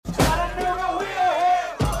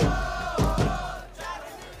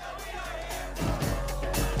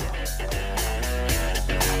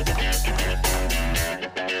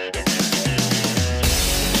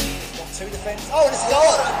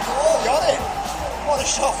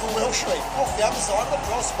shot from Wilshere off the other side of the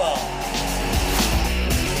crossbar.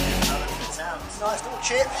 Nice little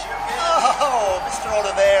chip. Oh, Mr.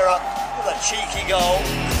 Oliveira with a cheeky goal.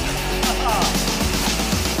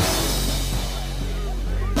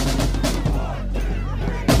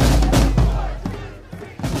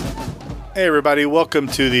 Hey everybody, welcome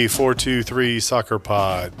to the 423 Soccer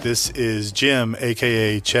Pod. This is Jim,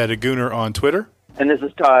 aka Chattagooner on Twitter. And this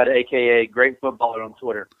is Todd, aka Great Footballer on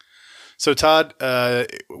Twitter. So Todd,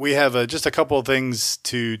 we have just a couple of things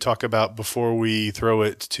to talk about before we throw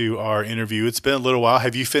it to our interview. It's been a little while.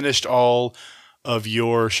 Have you finished all of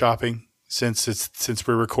your shopping since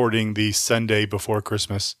we're recording the Sunday before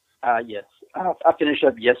Christmas? Yes. I finished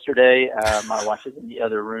up yesterday. My wife is in the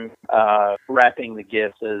other room wrapping the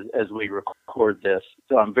gifts as we record this.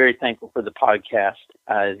 So I'm very thankful for the podcast.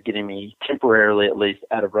 It's getting me temporarily, at least,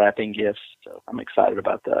 out of wrapping gifts. So I'm excited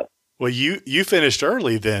about that. Well, you finished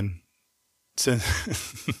early then.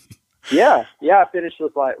 Yeah. I finished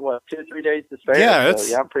with 2 or 3 days to spare. Yeah,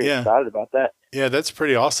 so I'm pretty excited about that. Yeah, that's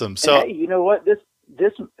pretty awesome. So, and hey, you know what? This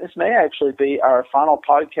may actually be our final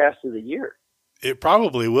podcast of the year. It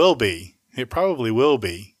probably will be.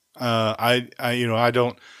 I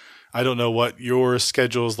don't know what your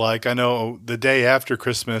schedule's like. I know the day after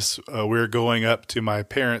Christmas, we're going up to my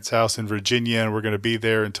parents' house in Virginia, and we're going to be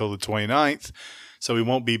there until the 29th. So we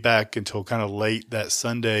won't be back until kind of late that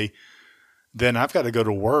Sunday. Then I've got to go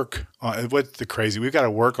to work. What's the crazy? We've got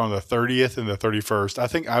to work on the 30th and the 31st. I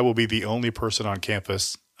think I will be the only person on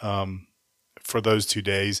campus for those 2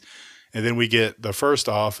 days. And then we get the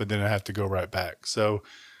 1st off, and then I have to go right back. So,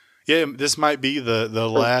 yeah, this might be the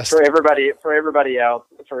last for everybody else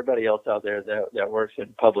out there that works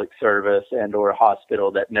in public service and or a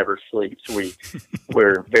hospital that never sleeps.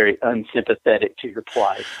 We're very unsympathetic to your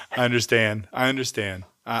plight. I understand. I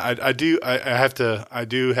do have to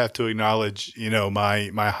acknowledge,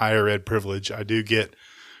 my higher ed privilege. I do get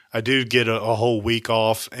a whole week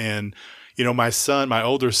off, and my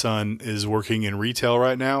older son is working in retail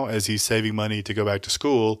right now as he's saving money to go back to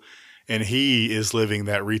school, and he is living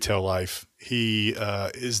that retail life. He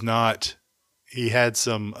had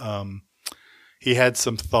some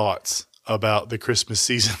thoughts about the Christmas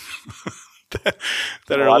season I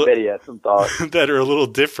bet he had some thoughts that are a little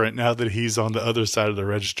different now that he's on the other side of the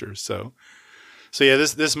register. So yeah,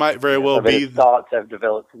 this might very well be thoughts have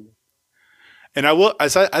developed. And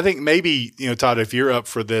I think maybe, Todd, if you're up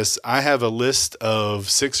for this, I have a list of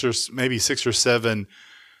 6 or 7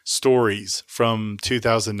 stories from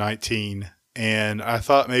 2019. And I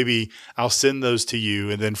thought maybe I'll send those to you.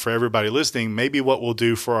 And then for everybody listening, maybe what we'll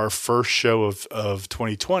do for our first show of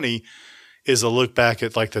 2020 is a look back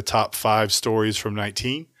at like the top 5 stories from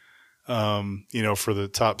 19, for the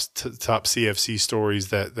top CFC stories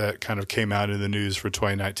that kind of came out in the news for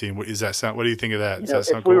 2019. What do you think of that? Does that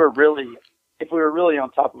sound cool? If we were really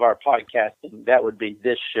on top of our podcasting, that would be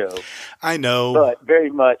this show. I know. But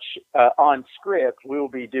very much on script, we will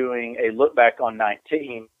be doing a look back on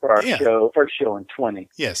 19 for our first show in 20.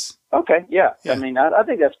 Yes. Okay, yeah. I mean, I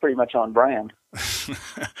think that's pretty much on brand.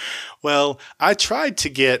 Well, I tried to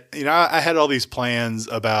get, I had all these plans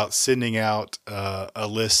about sending out a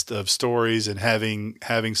list of stories and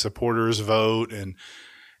having supporters vote and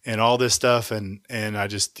all this stuff, and I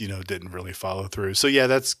just didn't really follow through. So yeah,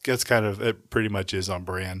 that's kind of, it pretty much is on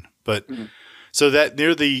brand. But so that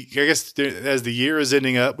as the year is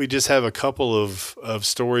ending up, we just have a couple of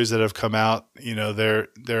stories that have come out.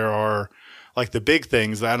 There are like the big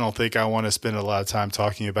things that I don't think I want to spend a lot of time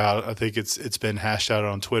talking about. I think it's been hashed out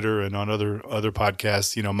on Twitter and on other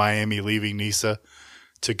podcasts. Miami leaving Nisa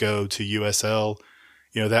to go to USL.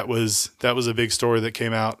 That was a big story that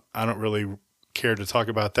came out. I don't really care to talk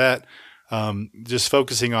about that. Just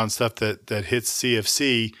focusing on stuff that hits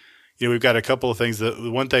CFC. We've got a couple of things.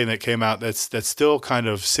 The one thing that came out that's still kind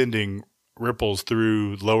of sending ripples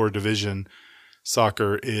through lower division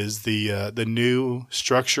soccer is the new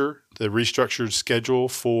structure, the restructured schedule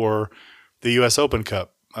for the U.S. Open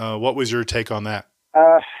Cup. What was your take on that?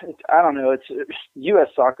 I don't know. It's U.S.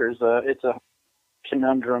 soccer is it's a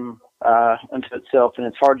conundrum unto itself, and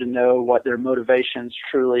it's hard to know what their motivations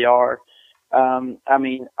truly are. I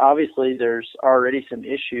mean, obviously there's already some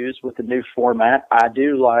issues with the new format. I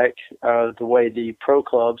do like the way the pro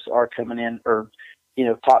clubs are coming in, or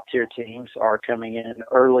top tier teams are coming in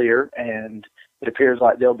earlier, and it appears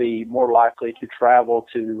like they'll be more likely to travel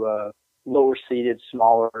to lower seeded,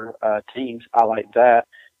 smaller teams. I like that.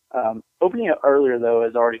 Opening it earlier, though,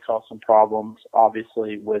 has already caused some problems,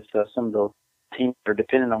 obviously, with some of the teams that are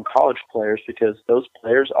dependent on college players, because those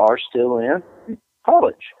players are still in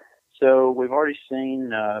college. So we've already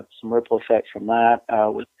seen some ripple effects from that.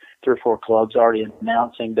 With 3 or 4 clubs already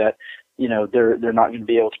announcing that, they're not going to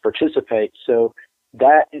be able to participate. So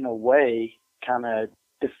that, in a way, kind of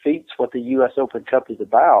defeats what the U.S. Open Cup is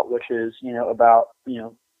about, which is, about,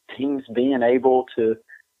 teams being able to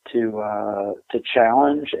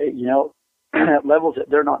challenge, at levels that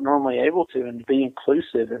they're not normally able to, and be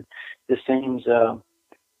inclusive. And this seems, I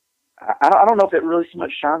don't know if it really so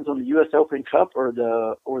much shines on the U.S. Open Cup or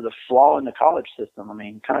the flaw in the college system. I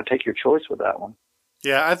mean, kind of take your choice with that one.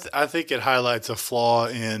 Yeah, I think it highlights a flaw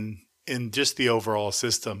in just the overall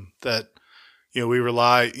system that, we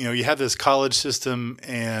rely, you have this college system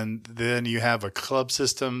and then you have a club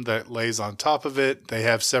system that lays on top of it. They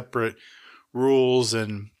have separate rules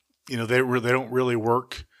and, they don't really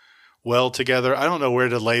work well together. I don't know where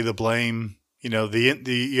to lay the blame. You have the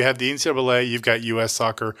NCAA, you've got U.S.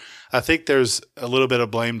 Soccer. I think there's a little bit of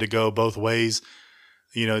blame to go both ways.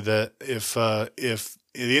 That if the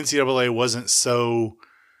NCAA wasn't so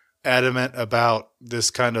adamant about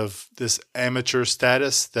this amateur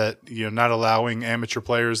status, that not allowing amateur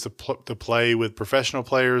players to play with professional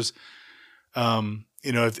players,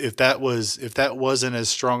 if that wasn't as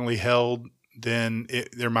strongly held, then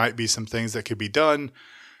there might be some things that could be done.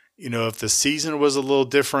 If the season was a little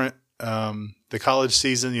different, the college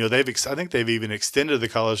season, I think they've even extended the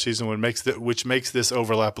college season, which makes this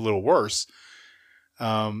overlap a little worse.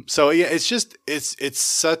 So yeah, it's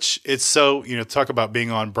so, talk about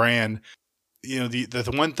being on brand.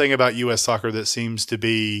 The one thing about U.S. Soccer that seems to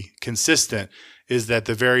be consistent is that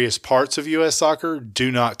the various parts of U.S. Soccer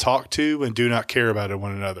do not talk to and do not care about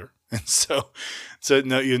one another. And so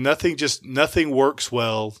no, nothing works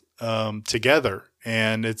well, together.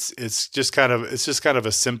 And it's just kind of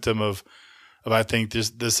a symptom of I think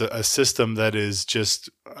a system that is just,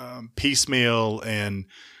 piecemeal and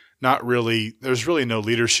not really, there's really no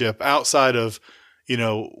leadership outside of,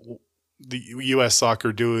 the U.S.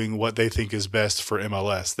 Soccer doing what they think is best for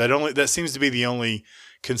MLS. That seems to be the only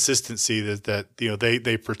consistency that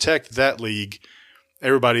they protect that league.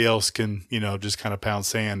 Everybody else can, just kind of pound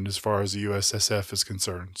sand as far as the USSF is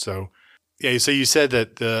concerned. So, yeah. So you said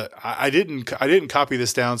that I didn't copy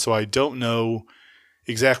this down, so I don't know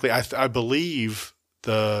exactly. I believe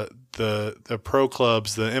the pro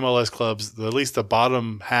clubs, the MLS clubs, at least the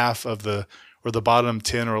bottom half of the bottom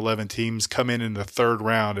 10 or 11 teams come in the third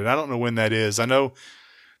round. And I don't know when that is. I know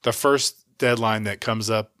the first deadline that comes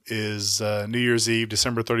up is New Year's Eve,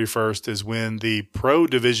 December 31st, is when the pro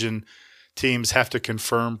division teams have to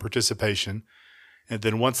confirm participation. And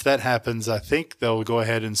then once that happens, I think they'll go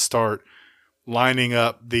ahead and start lining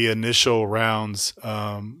up the initial rounds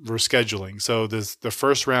for scheduling. So the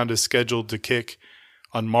first round is scheduled to kick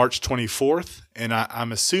on March 24th, and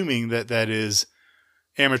I'm assuming that is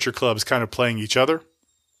amateur clubs kind of playing each other.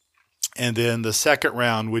 And then the second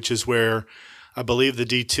round, which is where I believe the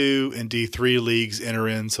D2 and D3 leagues enter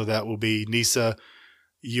in, so that will be NISA,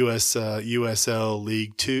 USL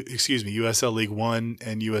League 2, USL League 1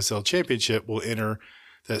 and USL Championship will enter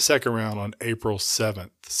that second round on April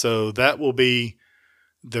 7th. So that will be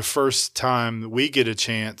the first time we get a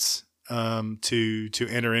chance to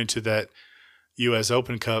enter into that U.S.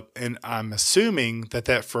 Open Cup, and I'm assuming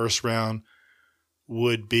that first round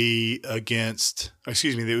would be against,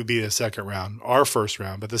 it would be the second round, our first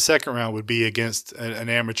round, but the second round would be against an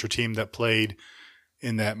amateur team that played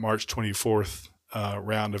in that March 24th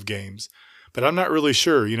round of games. But I'm not really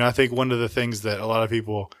sure. I think one of the things that a lot of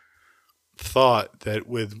people thought that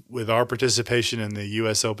with our participation in the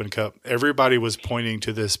U.S. Open Cup, everybody was pointing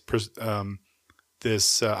to this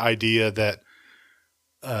idea that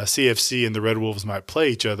CFC and the Red Wolves might play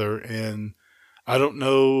each other, and I don't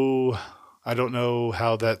know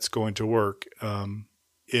how that's going to work.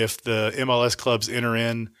 If the MLS clubs enter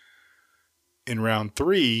in round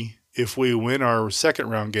 3, if we win our second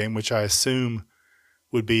round game, which I assume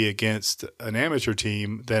would be against an amateur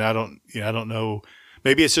team, then I don't know.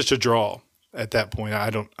 Maybe it's just a draw at that point.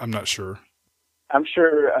 I'm not sure. I'm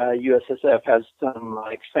sure USSF has some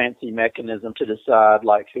fancy mechanism to decide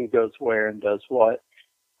who goes where and does what.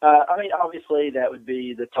 Obviously that would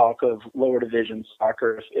be the talk of lower division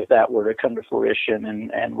soccer if that were to come to fruition,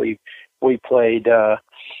 and we played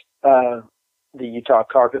the Utah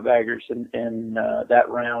Carpetbaggers in that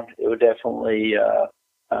round. It would definitely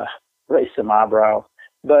raise some eyebrows.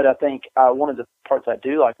 But I think one of the parts I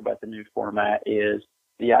do like about the new format is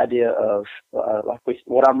the idea of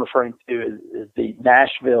what I'm referring to is the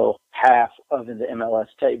Nashville half of the MLS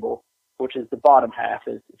table, which is the bottom half.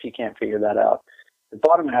 If you can't figure that out. The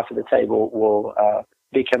bottom half of the table will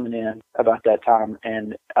be coming in about that time,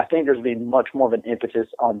 and I think there's been much more of an impetus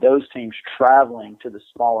on those teams traveling to the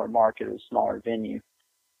smaller market or the smaller venue.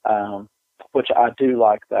 which I do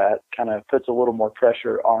like. That kind of puts a little more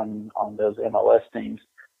pressure on those MLS teams.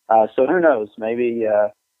 So who knows? Maybe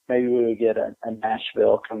we would get a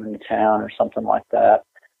Nashville coming to town or something like that.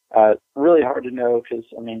 Really hard to know because,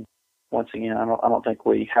 I mean, once again, I don't think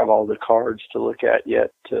we have all the cards to look at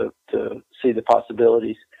yet to see the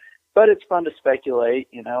possibilities. But it's fun to speculate,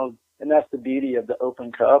 you know, and that's the beauty of the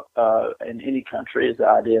Open Cup in any country, is the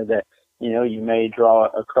idea that, you know, you may draw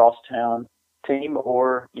a crosstown team,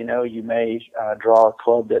 or, you know, you may draw a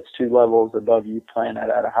club that's 2 levels above you playing at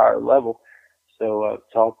a higher level. So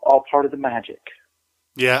it's all part of the magic.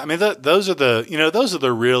 Yeah, I mean those are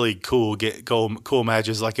the really cool cool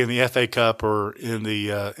matches, like in the FA Cup or in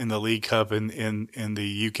the League Cup in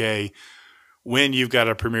the UK, when you've got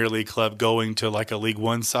a Premier League club going to like a League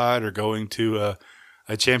One side or going to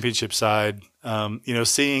a Championship side. You know,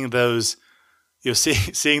 seeing those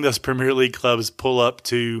Premier League clubs pull up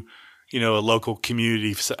to, you know, a local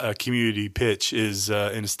community pitch is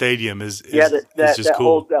in a stadium is just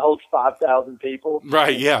cool. That holds 5,000 people.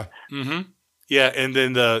 Right. Yeah. Mm-hmm. Yeah, and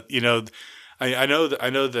then I know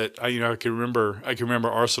that I can remember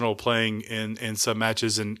Arsenal playing in some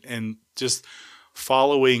matches and just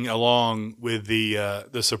following along with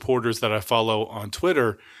the supporters that I follow on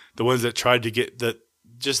Twitter, the ones that tried to get the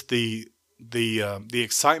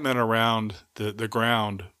excitement around the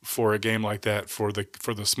ground for a game like that for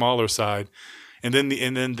the smaller side, and then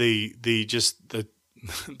the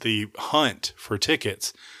hunt for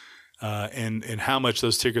tickets. And how much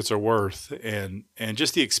those tickets are worth, and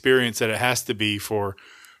just the experience that it has to be for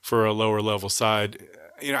a lower level side.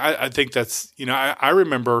 You know, I think that's, you know, I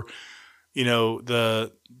remember, you know,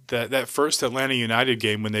 that first Atlanta United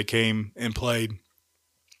game when they came and played.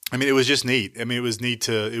 I mean, it was just neat. I mean, it was neat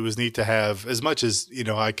to have, as much as, you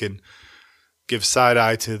know, I can give side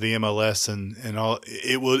eye to the MLS and all.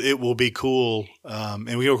 It will be cool. And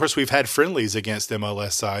of course we've had friendlies against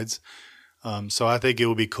MLS sides. So I think it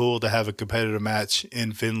would be cool to have a competitive match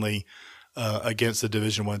in Findlay against a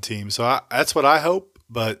Division I team. So that's what I hope.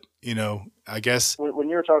 But, you know, I guess when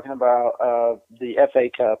you're talking about the FA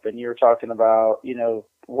Cup and you're talking about, you know,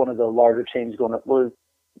 one of the larger teams going to one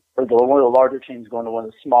of the larger teams going to one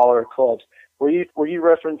of the smaller clubs, were you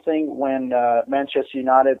referencing when Manchester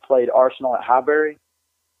United played Arsenal at Highbury?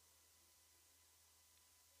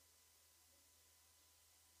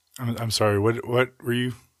 I'm sorry. What were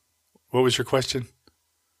you? What was your question?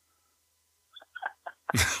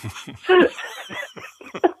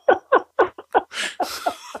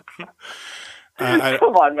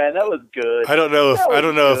 Come on, man, that was good. I don't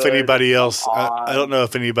know if anybody else. I don't know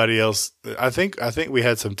if anybody else. I think we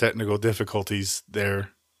had some technical difficulties there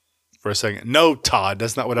for a second. No, Todd,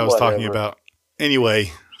 that's not what I was talking about.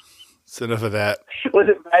 Anyway, it's enough of that. Was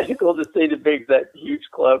it magical to see that huge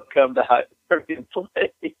club come to Highbury and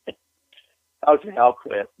play? Okay, I'll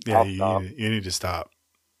quit. Yeah, you need to stop.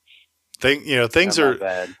 Things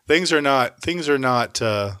are not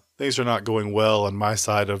going well on my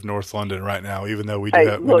side of North London right now. Even though we do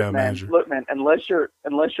have a manager. Look, man, unless you're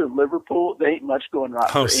Liverpool, there ain't much going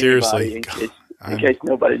right. Oh, for seriously, in case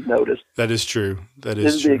nobody's noticed. That is true.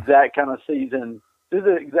 This is the exact kind of season.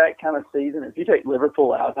 If you take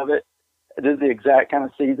Liverpool out of it, this is the exact kind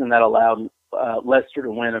of season that allowed Leicester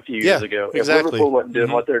to win a few years ago. Exactly. If Liverpool wasn't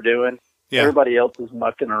doing what they're doing. Yeah. Everybody else is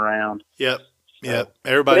mucking around. Yep.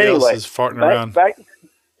 Everybody else is farting around. Back,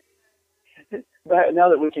 now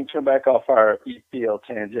that we can come back off our EPL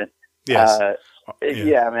tangent. Yes.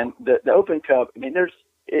 Yeah, man. The Open Cup. I mean,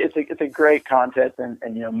 it's a great contest, and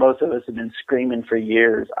you know, most of us have been screaming for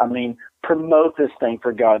years. I mean, promote this thing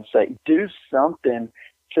for God's sake. Do something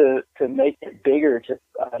to make it bigger, to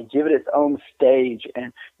give it its own stage.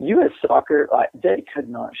 And U.S. Soccer, they could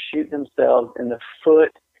not shoot themselves in the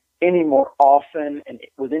foot any more often and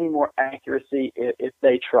with any more accuracy if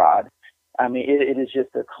they tried. I mean, it is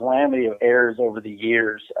just a calamity of errors over the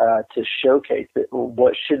years to showcase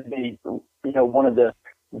what should be, you know, one of the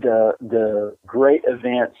great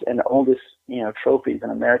events and oldest, you know, trophies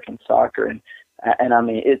in American soccer. And I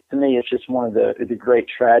mean, to me, it's just one of the great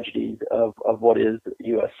tragedies of what is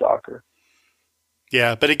U.S. soccer.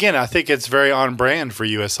 Yeah, but again, I think it's very on brand for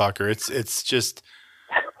U.S. soccer. It's just.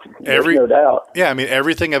 No doubt. Yeah, I mean,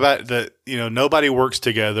 everything about nobody works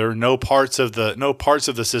together. No parts of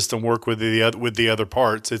the system work with the other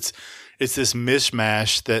parts. It's this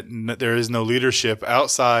mishmash that there is no leadership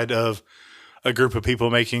outside of a group of people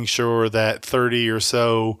making sure that 30 or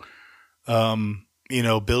so,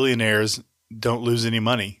 billionaires don't lose any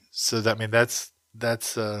money. So that, I mean, that's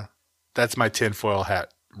my tinfoil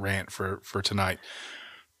hat rant for tonight.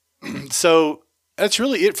 So. That's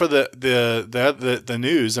really it for the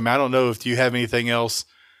news. I mean, I don't know if you have anything else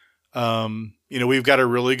We've got a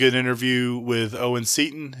really good interview with Owen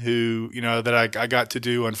Seaton, who, that I got to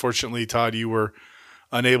do. Unfortunately, Todd, you were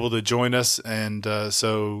unable to join us. And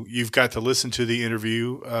so you've got to listen to the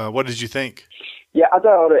interview. What did you think? Yeah, I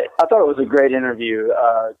thought it was a great interview.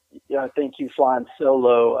 I think you flying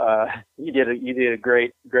solo, you did a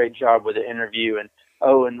great job with the interview, and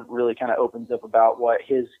Owen really kind of opens up about what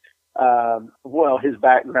his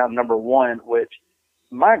background, number one, which,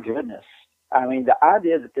 my goodness, I mean, the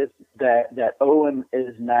idea that Owen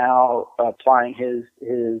is now applying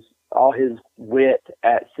all his wit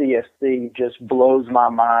at CFC just blows my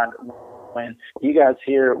mind. When you guys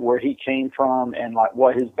hear where he came from and like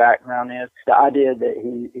what his background is, the idea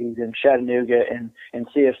that he's in Chattanooga and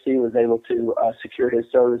CFC was able to secure his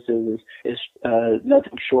services is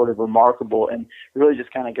nothing short of remarkable, and really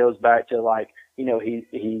just kind of goes back to, like, he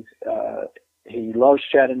loves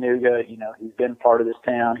Chattanooga. He's been part of this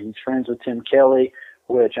town. He's friends with Tim Kelly,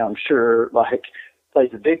 which I'm sure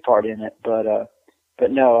plays a big part in it. But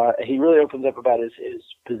no, he really opens up about his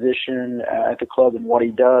position at the club and what he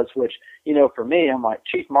does, which, for me, I'm like,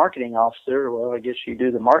 chief marketing officer. Well, I guess you do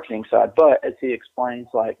the marketing side. But as he explains,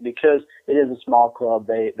 because it is a small club,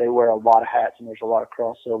 they wear a lot of hats and there's a lot of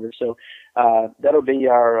crossover. So that'll be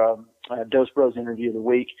our Dose Bros interview of the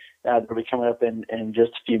week. That'll be coming up in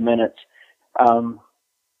just a few minutes.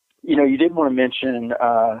 You did want to mention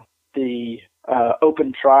the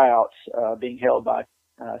open tryouts being held by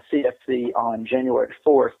CFC on January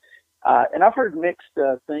 4th. And I've heard mixed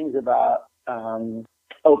things about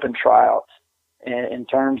open tryouts in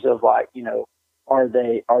terms of, are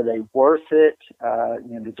they worth it?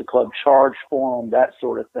 Does the club charge for them? That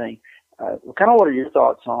sort of thing. Kind of what are your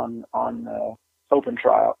thoughts on open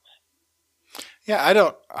tryouts? Yeah, I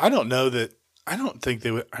don't know that. I don't think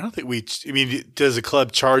they would. I don't think we. I mean, does the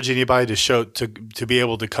club charge anybody to be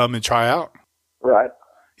able to come and try out? Right.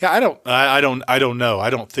 Yeah, I don't know. I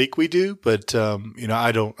don't think we do, but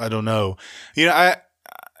I don't know.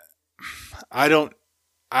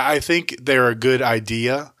 I think they're a good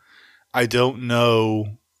idea. I don't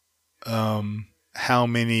know how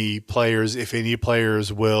many players, if any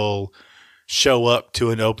players, will show up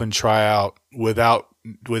to an open tryout without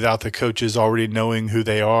the coaches already knowing who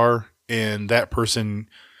they are, and that person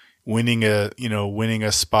winning a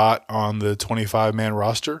spot on the 25-man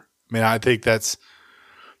roster. I mean, I think that's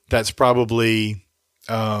probably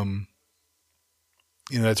the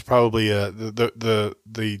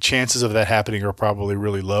chances of that happening are probably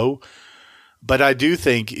really low. But I do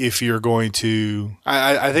think if you're going to,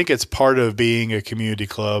 I think it's part of being a community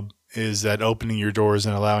club is that opening your doors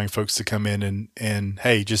and allowing folks to come in and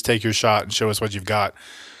hey, just take your shot and show us what you've got.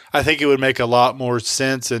 I think it would make a lot more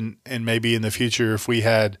sense, and maybe in the future if we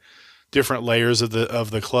had different layers of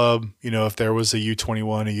the club, if there was a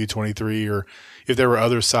U21, a U23, or if there were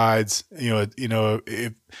other sides,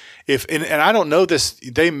 if I don't know this,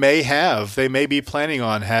 they may be planning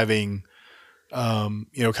on having,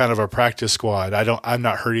 kind of a practice squad. I've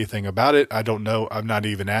not heard anything about it. I don't know. I've not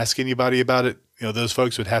even asked anybody about it. Those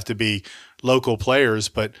folks would have to be local players,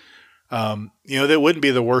 but that wouldn't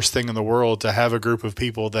be the worst thing in the world to have a group of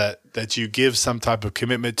people that you give some type of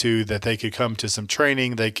commitment to, that they could come to some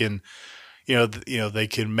training. They can, they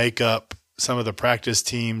can make up some of the practice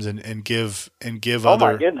teams and give Oh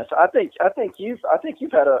my goodness. I think you've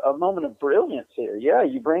had a moment of brilliance here. Yeah.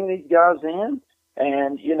 You bring these guys in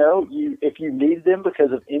and, if you need them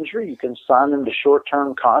because of injury, you can sign them to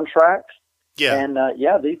short-term contracts. Yeah. And,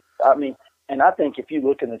 and I think if you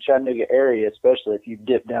look in the Chattanooga area, especially if you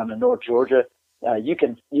dip down to North Georgia, you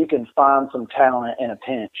can find some talent in a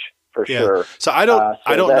pinch for sure. So I don't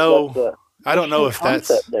know. I don't know if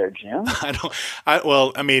that's there, Jim.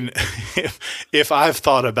 Well, I mean, if I've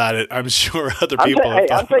thought about it, I'm sure other people have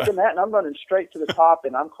thought I'm taking that and I'm running straight to the top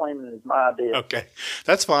and I'm claiming it as my idea. Okay,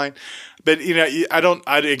 that's fine. But I don't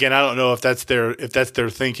know if that's their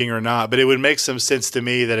thinking or not. But it would make some sense to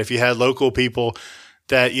me that if you had local people,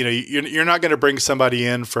 that you're not going to bring somebody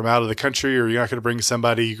in from out of the country, or you're not going to bring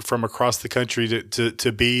somebody from across the country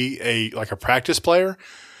to be a practice player.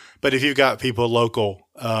 But if you've got people local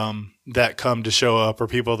that come to show up, or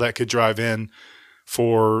people that could drive in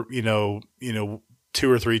for 2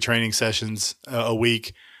 or 3 training sessions a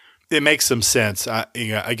week, it makes some sense. I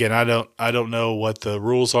don't know what the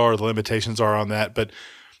rules are, the limitations are on that, but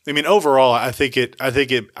I mean, overall, I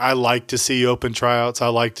like to see open tryouts. I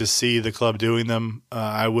like to see the club doing them.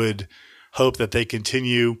 I would hope that they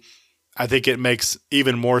continue. I think it makes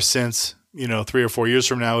even more sense, 3 or 4 years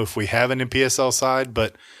from now if we have an NPSL side.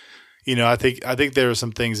 But, I think there are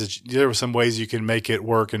some things there are some ways you can make it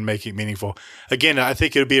work and make it meaningful. Again, I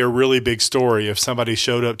think it would be a really big story if somebody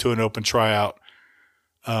showed up to an open tryout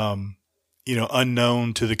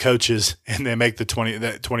unknown to the coaches, and they make the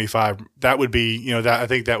 25. That would be, I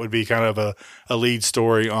think that would be kind of a lead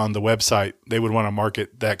story on the website. They would want to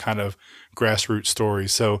market that kind of grassroots story.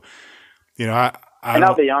 So,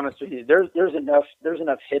 I'll be honest with you, there's enough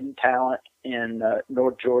hidden talent in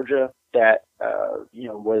North Georgia that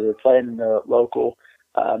whether they're playing in the local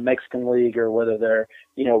Mexican League or whether they're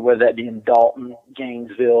whether that be in Dalton,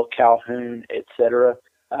 Gainesville, Calhoun, etc.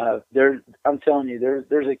 I'm telling you,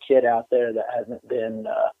 there's a kid out there that hasn't been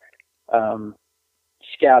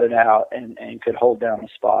scouted out and could hold down the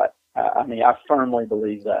spot. I firmly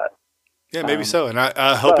believe that. Yeah, maybe so, and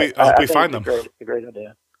I hope we find them. It's a great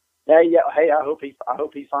idea. Yeah. Hey, I hope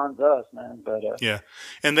he finds us, man. But yeah,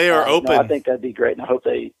 and they are open. I think that'd be great, and I hope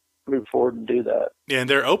they move forward and do that. Yeah, and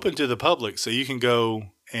they're open to the public, so you can go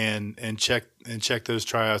and check those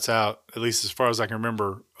tryouts out. At least as far as I can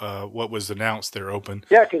remember, what was announced, they're open.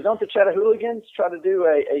 Yeah, because don't the Chattahooligans try to do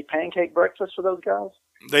a pancake breakfast for those guys?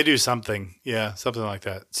 They do something, yeah, something like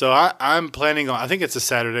that. So I'm planning on. I think it's a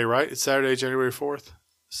Saturday, right? It's Saturday, January 4th.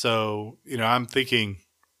 So I'm thinking,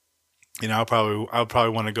 I'll probably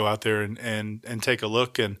want to go out there and take a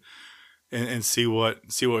look and see what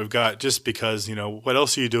we've got. Just because what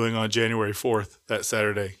else are you doing on January 4th that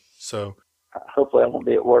Saturday? So hopefully I won't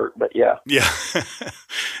be at work, but yeah,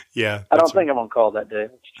 yeah. I don't think I'm on call that day.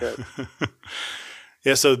 Let's check.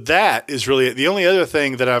 Yeah, so that is really it. The only other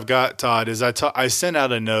thing that I've got, Todd, is I sent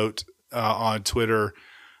out a note on Twitter.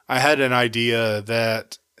 I had an idea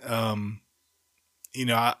that,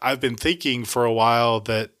 I've been thinking for a while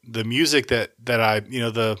that the music that I,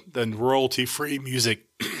 the royalty-free music,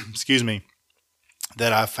 excuse me,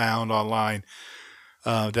 that I found online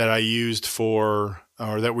that I used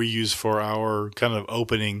that we use for our kind of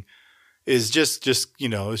opening is just it's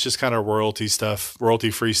just kind of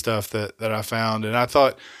royalty-free stuff that I found. And I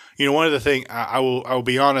thought, one of the things I will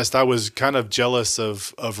be honest, I was kind of jealous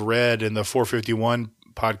of Red in the 451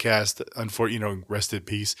 podcast. Unfortunately, rest in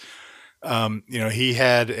peace. He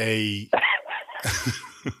had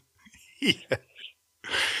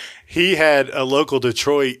he had a local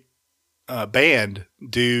Detroit band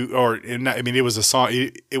it was a song.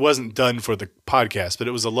 It wasn't done for the podcast, but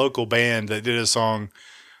it was a local band that did a song.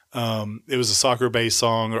 It was a soccer-based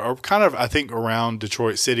song, or kind of, I think, around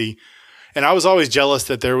Detroit City. And I was always jealous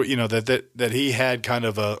that there, that he had kind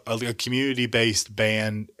of a community-based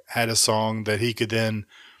band, had a song that he could then,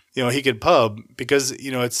 he could pub, because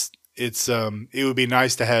it would be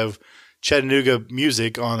nice to have Chattanooga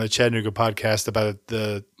music on a Chattanooga podcast about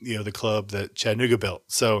the club that Chattanooga built.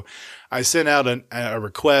 So I sent out a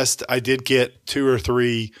request. I did get 2 or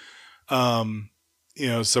 3, some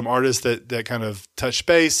artists that kind of touch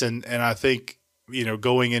base. And I think,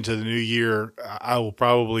 going into the new year, I will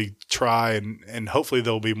probably try and hopefully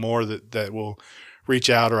there'll be more that will reach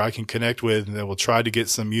out or I can connect with, and that will try to get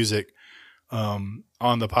some music on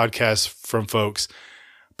the podcast from folks.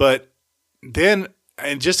 But then,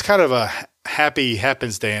 and just kind of a happy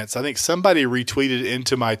happenstance, I think somebody retweeted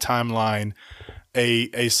into my timeline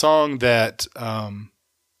a song that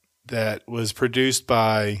was produced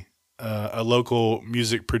by a local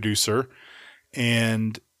music producer,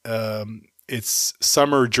 and it's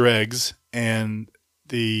Summer Dregs, and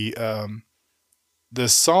the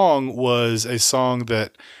song was a song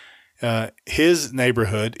that his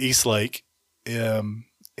neighborhood, Eastlake,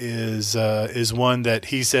 is one that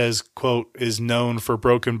he says, quote, is known for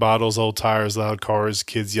broken bottles, old tires, loud cars,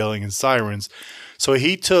 kids yelling, and sirens. So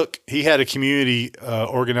he had a community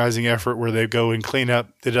organizing effort where they go and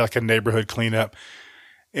did like a neighborhood cleanup.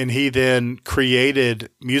 And he then created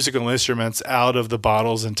musical instruments out of the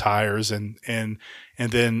bottles and tires and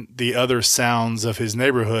then the other sounds of his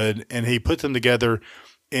neighborhood. And he put them together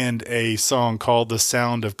in a song called The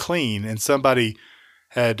Sound of Clean. And somebody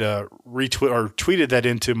had retweeted it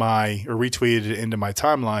into my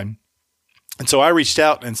timeline. And so I reached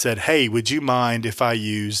out and said, hey, would you mind if I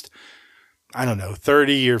used,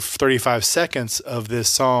 30 or 35 seconds of this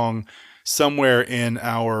song somewhere in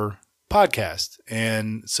our podcast?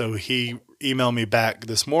 And so he emailed me back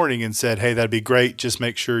this morning and said, hey, that'd be great. Just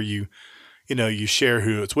make sure you share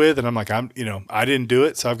who it's with. And I'm like, I didn't do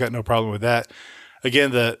it, so I've got no problem with that.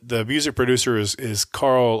 Again, the music producer is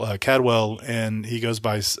Carl Cadwell, and he goes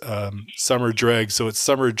by Summer Dregs. So it's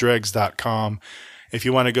summerdregs.com. If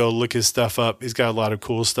you want to go look his stuff up, he's got a lot of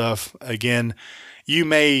cool stuff. Again, you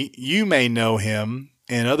may know him,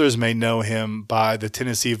 and others may know him by the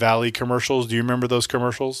Tennessee Valley commercials. Do you remember those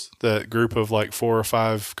commercials? The group of like 4 or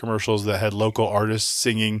 5 commercials that had local artists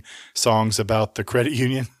singing songs about the credit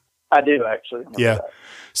union? I do, actually. Yeah. That.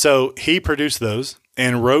 So he produced those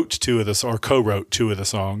and co-wrote 2 of the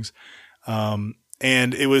songs.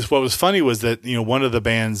 And what was funny was that, one of the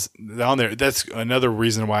bands on there, that's another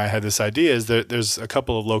reason why I had this idea, is that there's a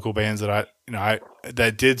couple of local bands that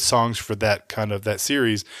that did songs for that kind of that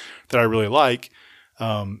series that I really like.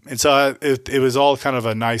 And so it was all kind of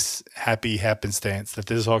a nice, happy happenstance that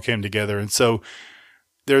this all came together. And so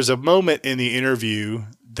there's a moment in the interview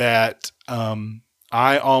that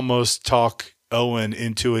I almost talk Owen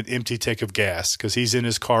into an empty tank of gas because he's in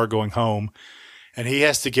his car going home and he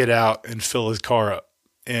has to get out and fill his car up.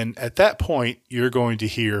 And at that point, you're going to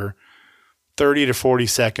hear 30 to 40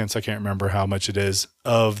 seconds, I can't remember how much it is,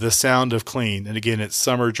 of the sound of clean. And again, it's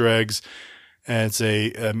Summer Dregs, and it's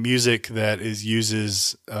a music that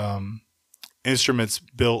uses instruments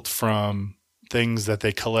built from things that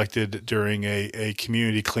they collected during a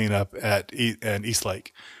community cleanup at East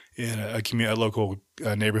Lake in a local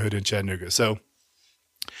neighborhood in Chattanooga. So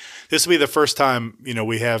this will be the first time,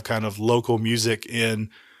 we have kind of local music and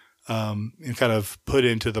kind of put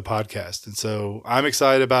into the podcast. And so I'm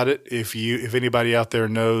excited about it. If anybody out there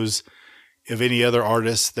knows of any other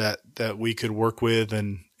artists that we could work with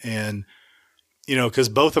and because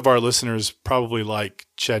both of our listeners probably like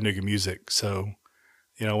Chattanooga music. So,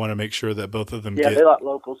 I want to make sure that both of them they like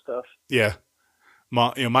local stuff. Yeah.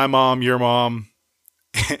 My mom, your mom,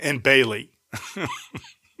 and Bailey.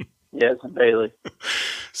 Yes, and Bailey.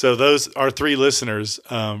 So those are 3 listeners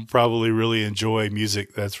probably really enjoy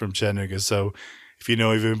music that's from Chattanooga. So if you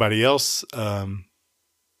know of anybody else,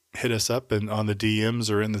 hit us up and on the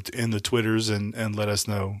DMs or in the Twitters and let us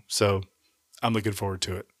know. So I'm looking forward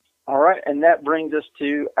to it. All right, and that brings us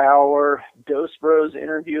to our Dose Bros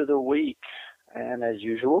interview of the week. And as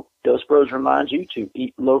usual, Dose Bros reminds you to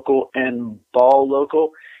eat local and ball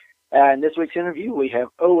local. In this week's interview, we have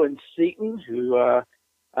Owen Seaton, who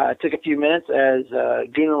took a few minutes, as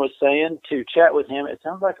Gunnar was saying, to chat with him. It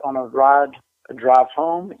sounds like on a drive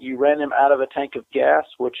home, you ran him out of a tank of gas,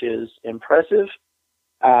 which is impressive.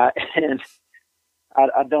 And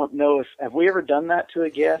I don't know have we ever done that to a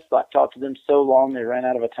guest, like talked to them so long they ran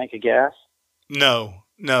out of a tank of gas? No.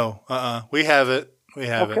 We have it.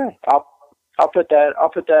 Okay. I'll put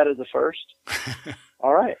that as a first.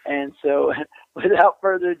 All right. And so without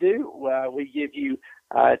further ado, we give you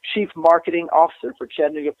Chief Marketing Officer for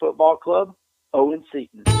Chattanooga Football Club, Owen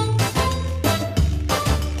Seaton.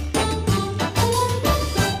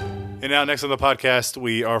 And now next on the podcast,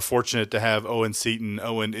 we are fortunate to have Owen Seaton.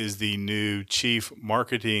 Owen is the new Chief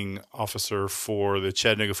Marketing Officer for the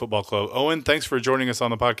Chattanooga Football Club. Owen, thanks for joining us on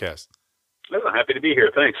the podcast. Oh, happy to be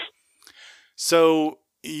here. Thanks. So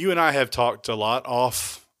you and I have talked a lot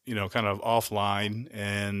kind of offline,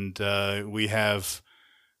 and we have,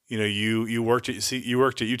 you worked at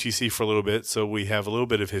UTC for a little bit, so we have a little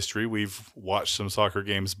bit of history. We've watched some soccer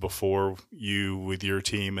games before, you with your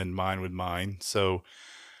team and mine with mine. So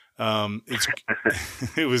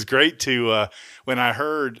it was great to when I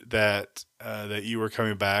heard that you were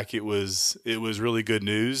coming back. It was really good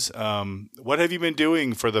news. What have you been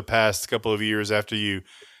doing for the past couple of years after you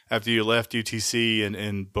left UTC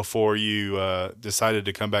and before you decided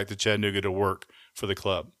to come back to Chattanooga to work for the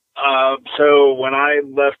club? So when I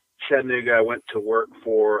left Chattanooga, I went to work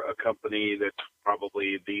for a company that's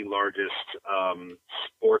probably the largest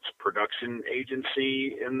sports production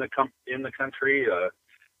agency in the country,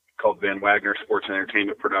 called Van Wagner Sports and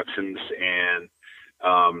Entertainment Productions. And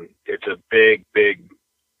it's a big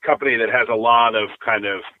company that has a lot of kind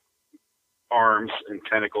of arms and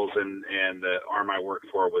tentacles, and the arm I worked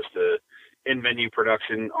for was the in-venue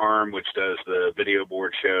production arm, which does the video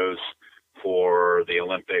board shows for the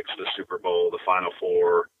Olympics, the Super Bowl, the Final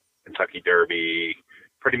Four, Kentucky Derby,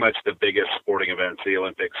 pretty much the biggest sporting events, the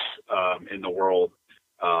Olympics in the world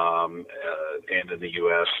and in the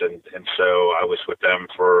U.S. And so I was with them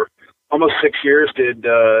for almost 6 years.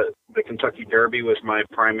 The Kentucky Derby was my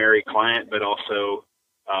primary client, but also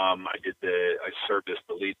I served as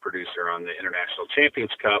the lead producer on the International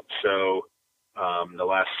Champions Cup. So the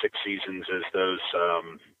last 6 seasons, as those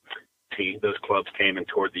clubs came and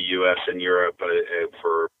toured the U.S. and Europe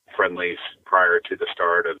for friendlies prior to the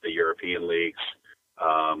start of the European leagues,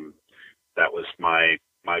 that was my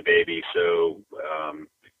baby. So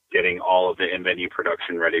getting all of the in-venue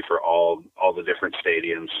production ready for all the different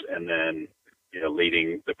stadiums, and then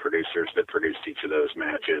leading the producers that produced each of those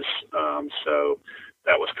matches. So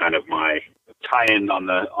that was kind of my tie-in on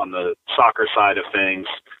the soccer side of things.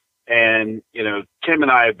 And, Tim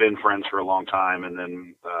and I have been friends for a long time. And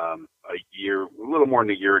then a little more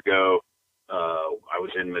than a year ago, I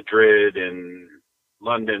was in Madrid and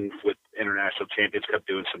London with International Champions Cup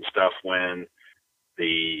doing some stuff when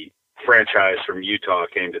the franchise from Utah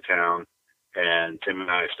came to town. And Tim and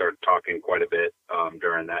I started talking quite a bit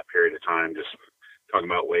during that period of time, just talking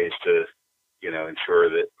about ways to, ensure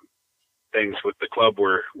that things with the club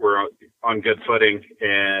were on good footing.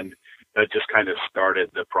 And that just kind of started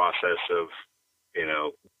the process of,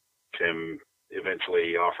 Tim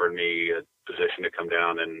eventually offered me a position to come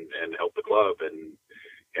down and help the club. And,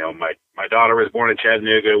 my daughter was born in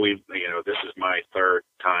Chattanooga. This is my third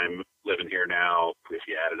time living here now. If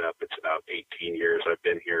you add it up, it's about 18 years I've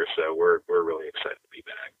been here. So we're really excited to be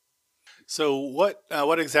back. So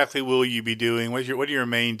what exactly will you be doing? What are your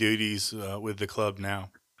main duties with the club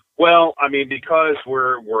now? Well, I mean, because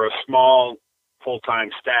we're a small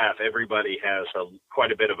full-time staff, everybody has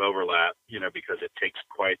quite a bit of overlap, because it takes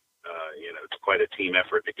it's quite a team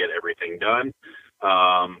effort to get everything done.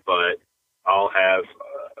 But I'll have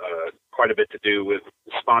quite a bit to do with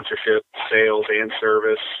sponsorship, sales, and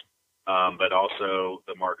service, but also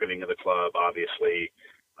the marketing of the club, obviously,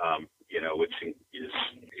 which is,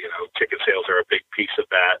 ticket sales are a big piece of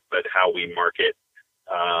that, but how we market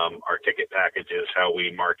our ticket packages, how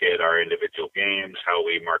we market our individual games, how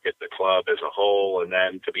we market the club as a whole, and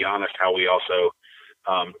then, to be honest, how we also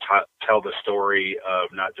tell the story of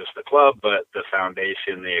not just the club, but the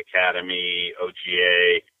foundation, the academy,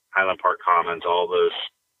 OGA, Highland Park Commons, all those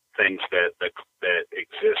things that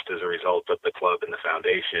exist as a result of the club and the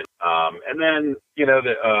foundation. And then,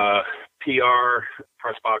 the PR,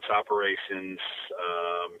 press box operations,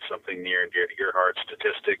 something near and dear to your heart,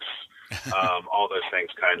 statistics, all those things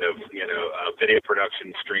kind of, video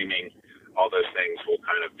production, streaming, all those things will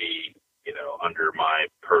kind of be, under my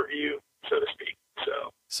purview, so to speak.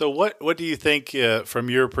 So what do you think from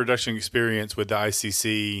your production experience with the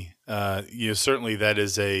ICC? Certainly that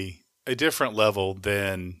is a different level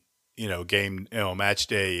than match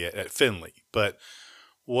day at Finley. But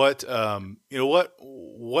what do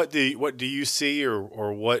you see,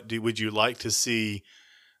 or would you like to see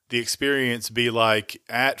the experience be like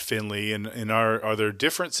at Finley? And are there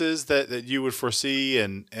differences that you would foresee?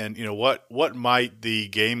 And what might the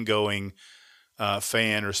game going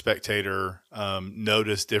fan or spectator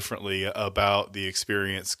notice differently about the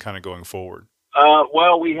experience kind of going forward?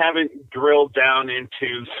 Well, we haven't drilled down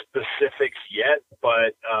into specifics yet,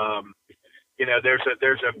 but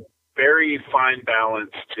there's a very fine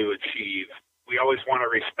balance to achieve. We always want to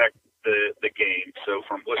respect the game. So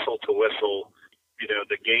from whistle to whistle,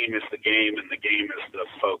 the game is the game and the game is the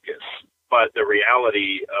focus. But the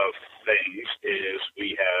reality of things is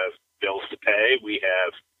we have bills to pay. We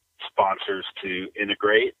have sponsors to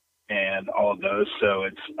integrate and all of those. So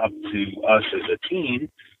it's up to us as a team.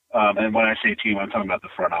 And when I say team, I'm talking about the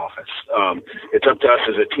front office. It's up to us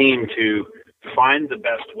as a team to find the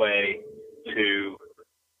best way to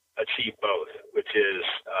achieve both, which is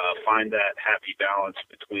find that happy balance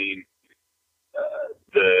between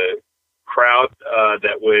the crowd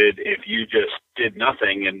that would, if you just did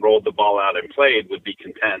nothing and rolled the ball out and played, would be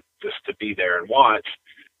content just to be there and watch,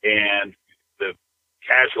 and the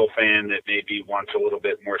casual fan that maybe wants a little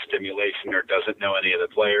bit more stimulation or doesn't know any of the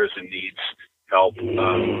players and needs help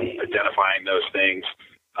identifying those things,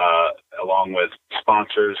 along with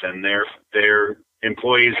sponsors and their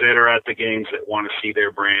employees that are at the games that want to see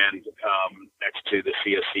their brand next to the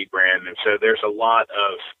CFC brand. And so there's a lot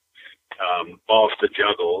of balls to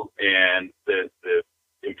juggle, and the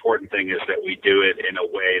important thing is that we do it in a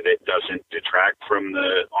way that doesn't detract from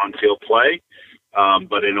the on-field play,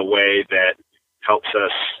 but in a way that helps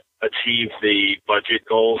us achieve the budget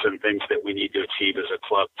goals and things that we need to achieve as a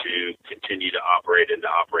club to continue to operate and to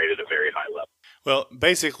operate at a very high level. Well,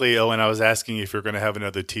 basically, Owen, I was asking if you're going to have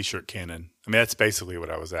another T-shirt cannon. I mean, that's basically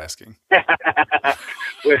what I was asking.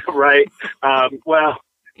 Right.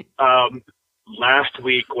 Last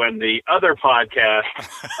week when the other podcast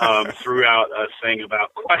threw out a thing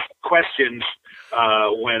about questions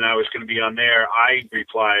when I was going to be on there, I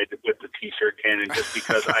replied with the T-shirt cannon just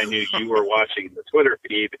because I knew you were watching the Twitter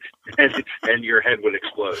feed and your head would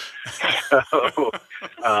explode. So,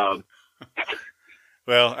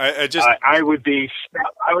 well, I would be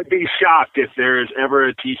shocked if there is ever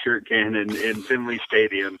a T-shirt cannon in Finley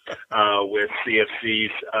Stadium with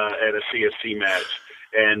CFCs at a CFC match.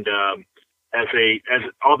 And as a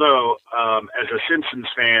Simpsons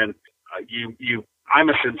fan, I'm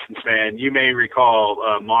a Simpsons fan. You may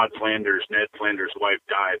recall Ned Flanders' wife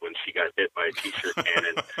died when she got hit by a T-shirt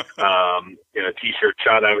cannon. T-shirt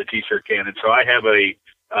shot out of a T-shirt cannon. So I have a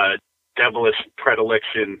devilish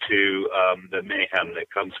predilection to the mayhem that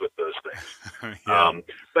comes with those things. Yeah.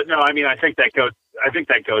 But no, I mean, I think that goes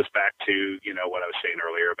back to what I was saying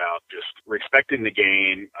earlier about just respecting the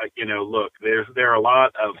game. Look, there are a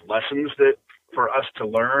lot of lessons that for us to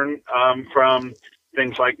learn from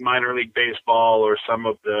things like minor league baseball or some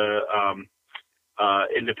of the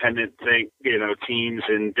independent teams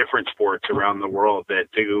in different sports around the world that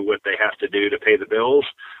do what they have to do to pay the bills.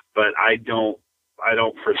 But I don't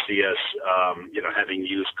foresee us, having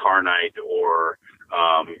used Carnite or,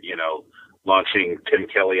 launching Tim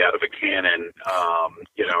Kelly out of a cannon,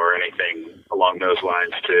 or anything along those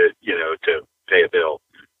lines to pay a bill.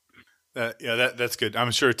 That's good.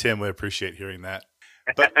 I'm sure Tim would appreciate hearing that.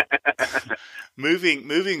 But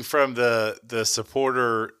moving from the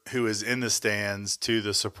supporter who is in the stands to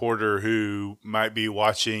the supporter who might be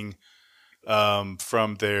watching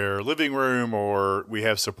from their living room, or we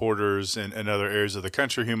have supporters in other areas of the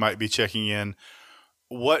country who might be checking in.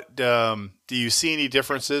 What do you see any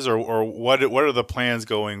differences, or what are the plans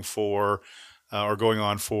going for or going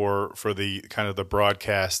on for the kind of the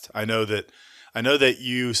broadcast? I know that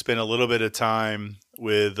you spent a little bit of time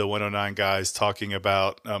with the 109 guys talking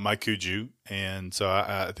about Mike Cuju, and so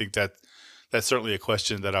I think that's certainly a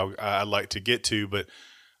question that I'd like to get to. But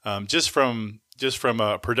just from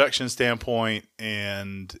a production standpoint,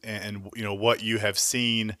 and what you have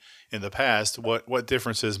seen in the past, what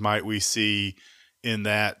differences might we see in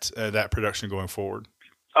that production going forward?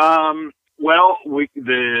 Well,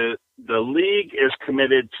 the league is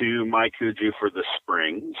committed to Mike Cuju for the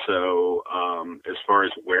spring. So as far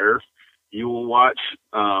as where you will watch,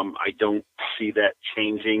 I don't see that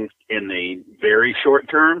changing in the very short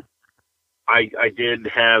term. I did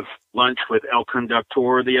have lunch with El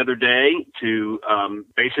Conductor the other day to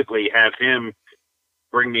basically have him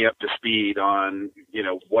bring me up to speed on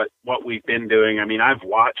what we've been doing. I mean, I've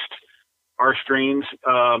watched our streams,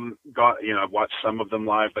 I've watched some of them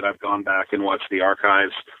live, but I've gone back and watched the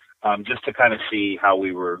archives just to kind of see how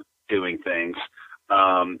we were doing things.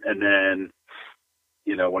 And then,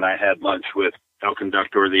 when I had lunch with El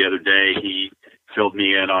Conductor the other day, he filled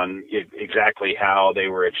me in on exactly how they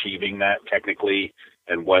were achieving that technically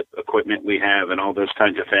and what equipment we have and all those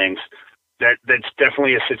kinds of things. That's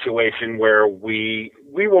definitely a situation where we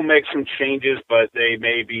will make some changes, but they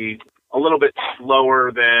may be a little bit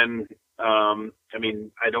slower than,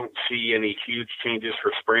 I don't see any huge changes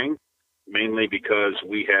for spring, mainly because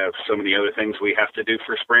we have so many other things we have to do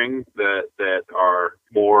for spring that are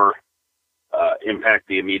more impact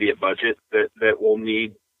the immediate budget that will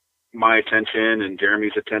need my attention and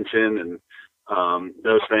Jeremy's attention and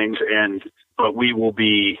those things. But we will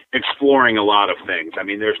be exploring a lot of things. I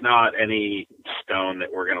mean, there's not any stone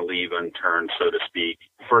that we're going to leave unturned, so to speak.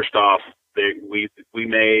 First off, we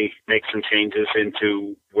may make some changes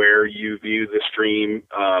into where you view the stream.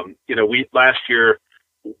 Last year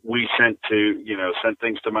we sent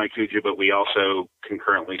things to Mike Cuju, but we also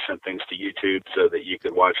concurrently sent things to YouTube so that you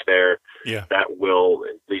could watch there. Yeah. That will,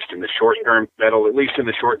 at least in the short term,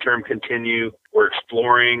 continue. We're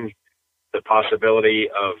exploring the possibility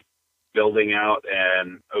of building out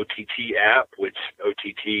an OTT app, which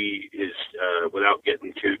OTT is, without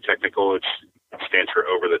getting too technical, it stands for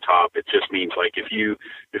over the top. It just means like if you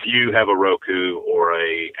have a Roku or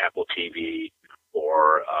a Apple TV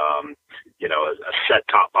or a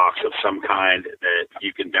set-top box of some kind that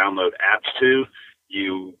you can download apps to,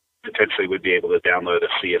 you potentially would be able to download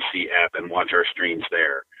a CFC app and watch our streams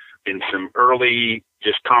there. In some early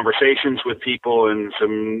just conversations with people and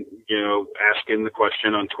some, asking the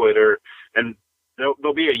question on Twitter, and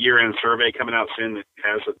there'll be a year-end survey coming out soon that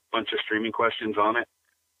has a bunch of streaming questions on it.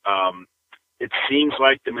 It seems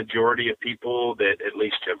like the majority of people that at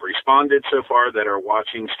least have responded so far that are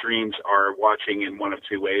watching streams are watching in one of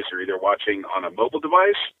two ways. They're either watching on a mobile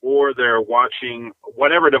device or they're watching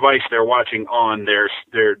whatever device they're watching on.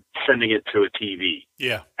 They're sending it to a TV.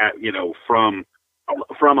 Yeah. From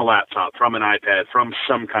a laptop, from an iPad, from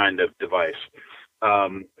some kind of device.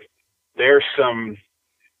 There's some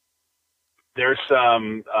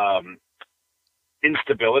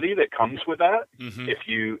instability that comes with that. Mm-hmm. If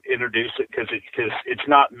you introduce it, because it's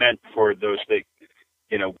not meant for those big,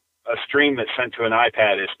 a stream that's sent to an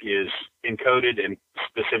iPad is encoded and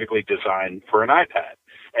specifically designed for an iPad.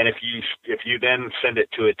 And if you then send it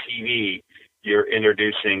to a TV, you're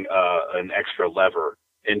introducing an extra lever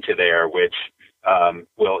into there, which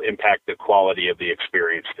will impact the quality of the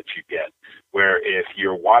experience that you get. Where if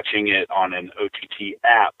you're watching it on an OTT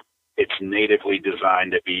app, it's natively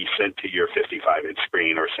designed to be sent to your 55-inch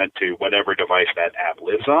screen or sent to whatever device that app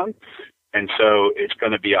lives on. And so it's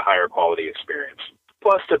going to be a higher quality experience.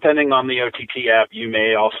 Plus, depending on the OTT app, you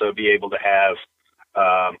may also be able to have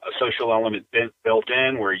a social element built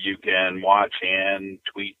in where you can watch and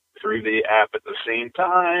tweet through the app at the same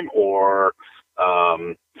time, or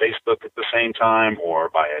Facebook at the same time, or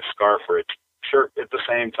buy a scarf or a shirt at the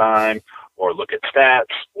same time, or look at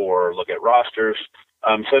stats, or look at rosters.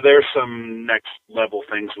 So there's some next level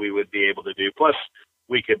things we would be able to do. Plus,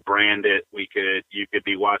 we could brand it. You could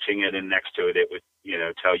be watching it, and next to it, it would,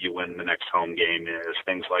 tell you when the next home game is.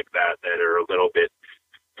 Things like that are a little bit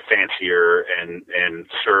fancier and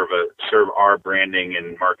serve our branding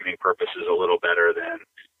and marketing purposes a little better than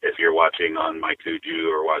if you're watching on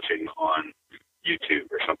MyCuju or watching on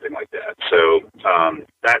YouTube or something like that. So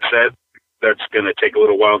that said, that's going to take a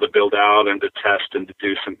little while to build out and to test and to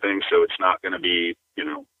do some things. So it's not going to be,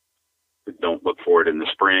 don't look for it in the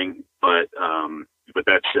spring, but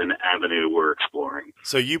that's an avenue we're exploring.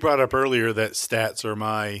 So you brought up earlier that stats are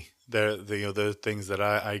the things that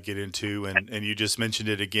I get into, and you just mentioned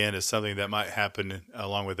it again as something that might happen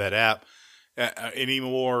along with that app. Any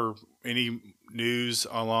news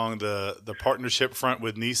along the partnership front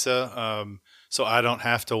with NISA? So I don't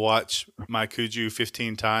have to watch MyCuju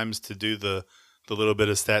 15 times to do the little bit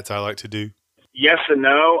of stats I like to do? Yes and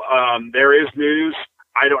no. There is news.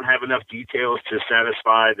 I don't have enough details to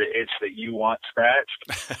satisfy the itch that you want scratched.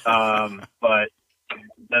 But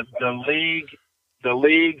the league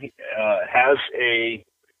has a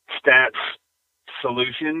stats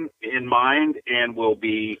solution in mind and will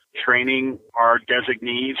be training our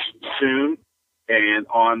designees soon and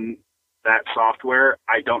on that software.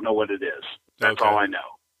 I don't know what it is. That's all I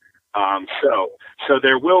know. So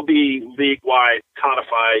there will be league-wide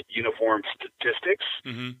codified uniform statistics.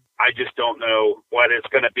 Mm-hmm. I just don't know what it's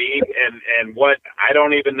going to be and what, I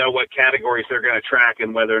don't even know what categories they're going to track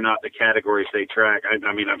and whether or not the categories they track. I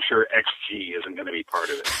mean, I'm sure XG isn't going to be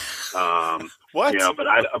part of it. What?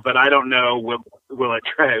 But I don't know, will it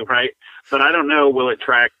track, right? But I don't know, will it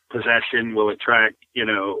track possession? Will it track,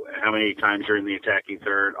 how many times you're in the attacking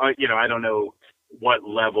third? I don't know what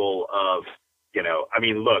level of,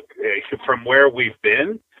 look, from where we've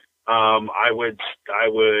been, I would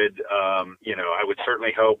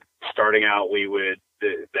certainly hope starting out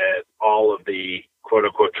that all of the quote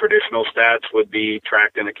unquote traditional stats would be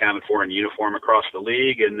tracked and accounted for in uniform across the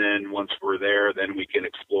league. And then once we're there, then we can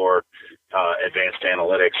explore advanced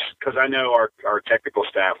analytics, because I know our technical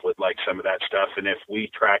staff would like some of that stuff. And if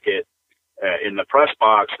we track it in the press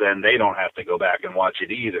box, then they don't have to go back and watch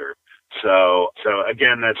it either. So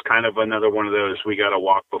again, that's kind of another one of those, we got to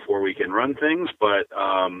walk before we can run things, but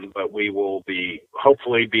we will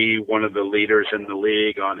hopefully be one of the leaders in the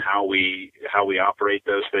league on how we operate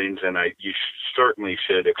those things. And you certainly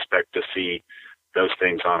should expect to see those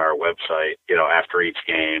things on our website, after each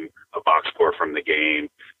game, a box score from the game,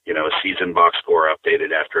 a season box score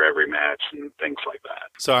updated after every match and things like that.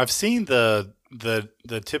 So I've seen the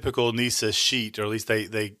typical NISA sheet, or at least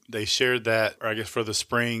they shared that, or I guess for the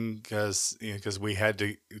spring, because we had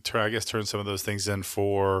to turn some of those things in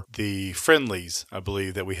for the friendlies, I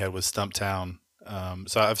believe, that we had with Stumptown.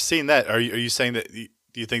 So I've seen that. Are you saying that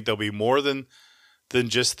do you think there'll be more than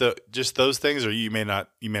just those things, or you may not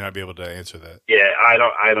be able to answer that? Yeah, I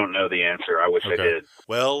don't know the answer. I wish I did.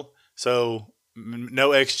 Well, so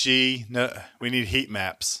no XG. No, we need heat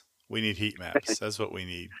maps. That's what we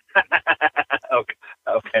need.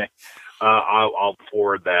 Okay. I'll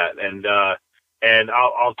forward that, and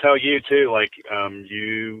I'll tell you too. Like,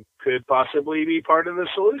 you could possibly be part of the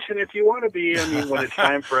solution if you want to be. I mean, when it's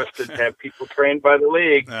time for us to have people trained by the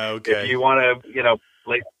league, if you want to,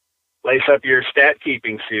 lace up your stat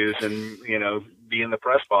keeping shoes and be in the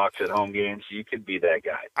press box at home games, you could be that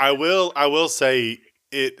guy. I will say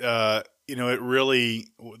it. It really,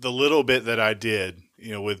 the little bit that I did,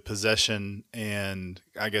 with possession and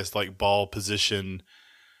I guess like ball position,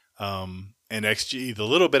 and XG, the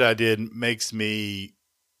little bit I did makes me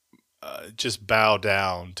just bow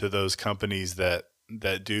down to those companies that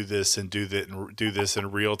do this and do this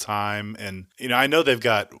in real time. And I know they've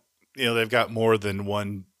got more than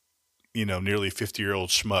one, nearly 50-year-old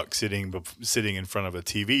schmuck sitting in front of a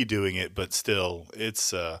TV doing it, but still,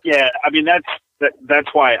 it's yeah. I mean, that's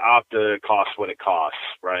why Opta costs what it costs,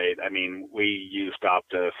 right? I mean, we used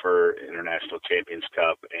Opta for International Champions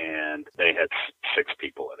Cup, and they had 6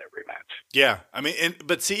 people at every match. Yeah, I mean,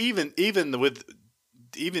 but see, even with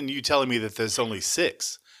you telling me that there's only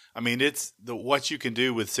 6, I mean, it's what you can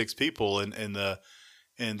do with 6 people and the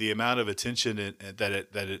amount of attention that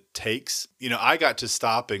it takes. I got to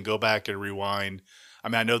stop and go back and rewind. I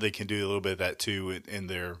mean, I know they can do a little bit of that too in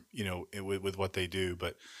their, with what they do,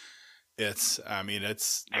 but it's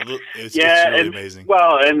really amazing.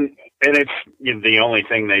 Well, and it's the only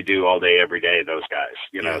thing they do all day, every day, those guys,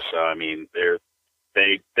 Yeah. So, I mean, they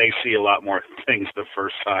see a lot more things the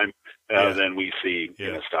first time than we see,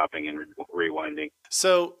 stopping and rewinding.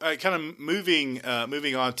 So kind of moving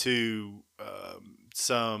on to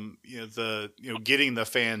some, getting the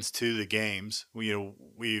fans to the games.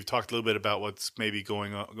 We've talked a little bit about what's maybe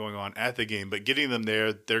going on at the game, but getting them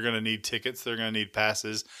there, they're going to need tickets. They're going to need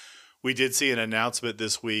passes. We did see an announcement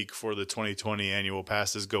this week for the 2020 annual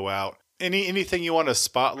passes go out. Anything you want to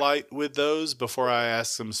spotlight with those before I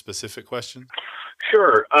ask some specific questions?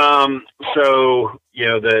 Sure. So,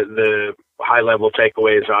 the high level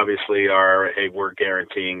takeaways obviously are, hey, we're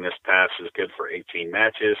guaranteeing this pass is good for 18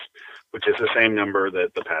 matches, which is the same number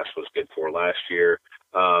that the pass was good for last year.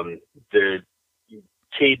 The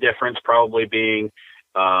key difference probably being,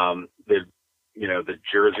 the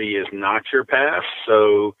jersey is not your pass.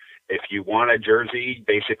 So if you want a jersey,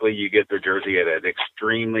 basically you get the jersey at an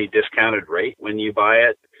extremely discounted rate when you buy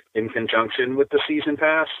it in conjunction with the season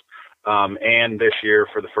pass. And this year,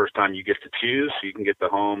 for the first time, you get to choose. So you can get the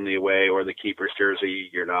home, the away, or the keeper's jersey.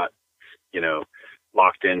 You're not,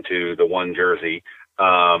 locked into the one jersey.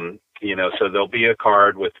 So there'll be a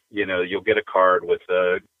card with, you'll get a card with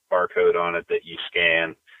a barcode on it that you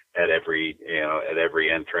scan at every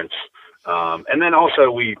entrance. And then also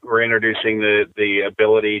we're introducing the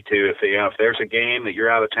ability to, if there's a game that you're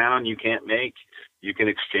out of town, you can't make, you can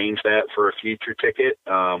exchange that for a future ticket,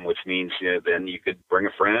 which means then you could bring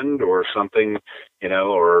a friend or something,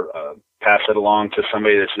 or pass it along to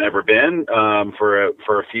somebody that's never been for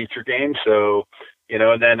a future game. So,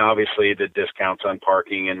 and then obviously the discounts on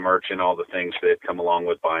parking and merch and all the things that come along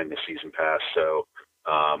with buying the season pass. So,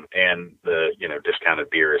 and the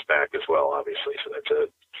discounted beer is back as well, obviously. So that's a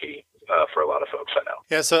key for a lot of folks, I know.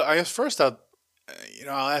 Yeah. So I guess first I'll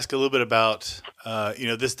ask a little bit about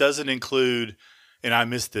this doesn't include. And I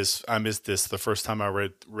missed this the first time I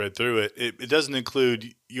read through it. It doesn't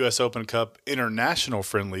include U.S. Open Cup international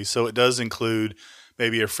friendly, so it does include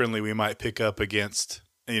maybe a friendly we might pick up against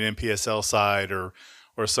an NPSL side or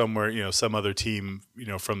somewhere, some other team,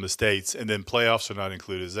 from the States, and then playoffs are not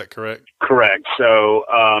included. Is that correct? Correct. So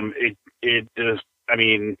it does. I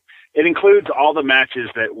mean, it includes all the matches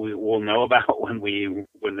that we will know about when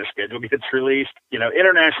the schedule gets released.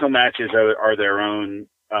 International matches are their own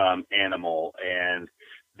animal, and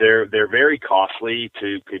they're very costly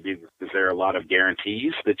because there are a lot of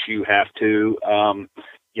guarantees that you have to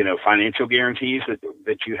financial guarantees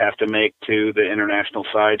that you have to make to the international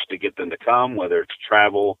sides to get them to come, whether it's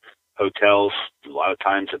travel, hotels, a lot of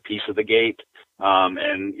times a piece of the gate,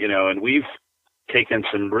 and we've taken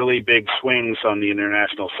some really big swings on the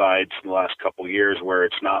international sides in the last couple of years where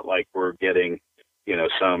it's not like we're getting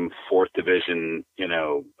some fourth division,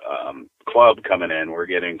 club coming in. We're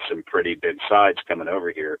getting some pretty big sides coming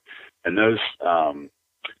over here. And those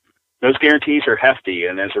guarantees are hefty.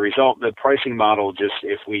 And as a result, the pricing model, just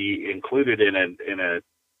if we include it in a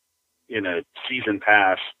season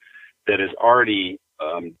pass that is already,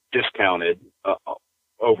 discounted,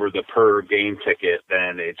 over the per game ticket,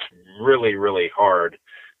 then it's really, really hard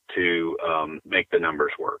to, make the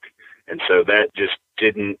numbers work. And so that just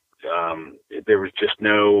didn't, there was just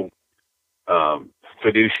no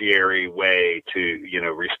fiduciary way to,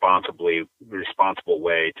 responsible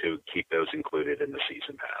way to keep those included in the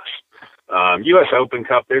season pass. U.S. Open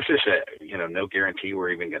Cup, there's just no guarantee we're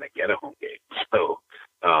even going to get a home game. So,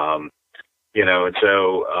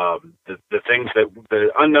 the things that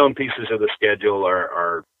the unknown pieces of the schedule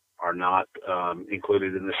are not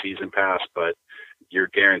included in the season pass, but you're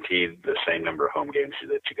guaranteed the same number of home games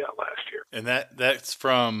that you got last year. And that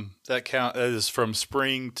is from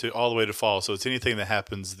spring to all the way to fall. So it's anything that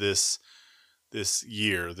happens this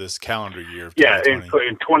year, this calendar year of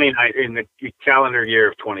 2020. In the calendar year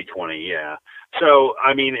of 2020. Yeah. So,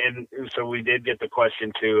 I mean, and so we did get the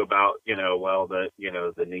question too about,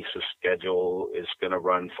 the NISA schedule is going to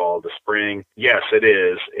run fall to spring. Yes, it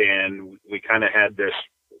is. And we kind of had this,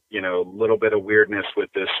 little bit of weirdness with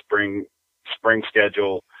this spring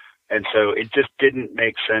schedule. And so it just didn't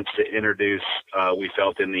make sense to introduce, we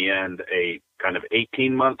felt in the end, a kind of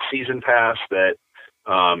 18-month season pass that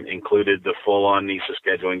included the full-on NISA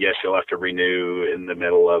schedule. And yes, you'll have to renew in the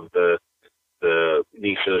middle of the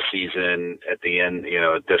NISA season at the end,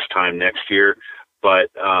 at this time next year. But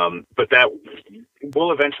that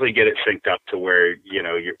we'll eventually get it synced up to where,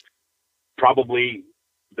 you're probably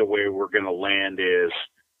the way we're going to land is,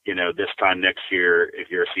 this time next year, if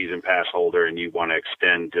you're a season pass holder and you want to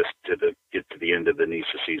extend just get to the end of the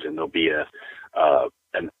NISA season, there'll be a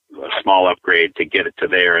small upgrade to get it to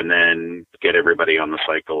there, and then get everybody on the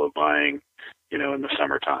cycle of buying, in the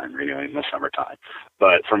summertime, renewing in the summertime.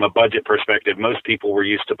 But from a budget perspective, most people were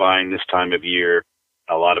used to buying this time of year.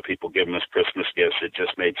 A lot of people giving us Christmas gifts. It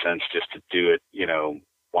just made sense just to do it,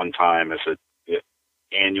 one time as a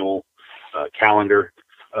annual calendar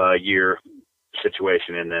year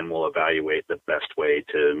situation, and then we'll evaluate the best way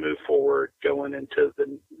to move forward going into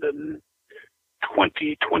the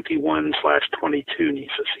 2021/22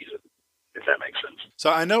 NISA season, if that makes sense. So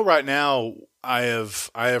I know right now I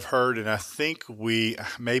have heard, and I think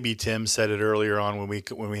maybe Tim said it earlier on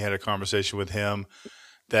when we had a conversation with him,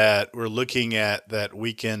 that we're looking at that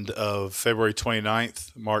weekend of February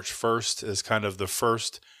 29th, March 1st as kind of the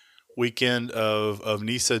first weekend of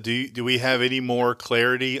NISA. Do we have any more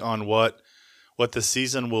clarity on what the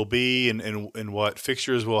season will be and what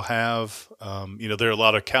fixtures we'll have? There are a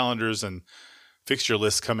lot of calendars and fixture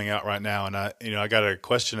lists coming out right now, and I got a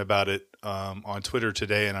question about it on Twitter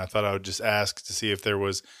today, and I thought I would just ask to see if there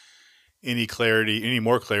was any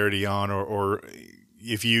more clarity on, or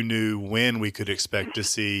if you knew when we could expect to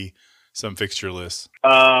see some fixture lists.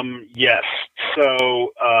 Yes.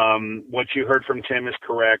 So what you heard from Tim is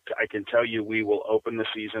correct. I can tell you we will open the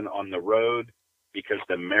season on the road because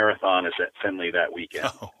the marathon is at Findlay that weekend.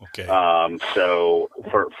 Oh, okay. So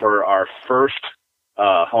for our first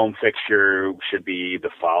home fixture should be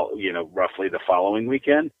roughly the following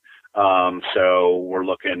weekend. So we're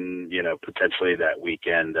looking, potentially that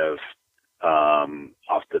weekend of I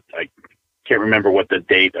can't remember what the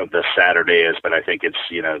date of the Saturday is, but I think it's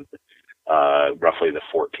roughly the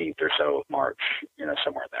 14th or so of March,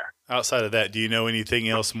 somewhere there. Outside of that, do you know anything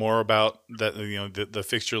else more about that? The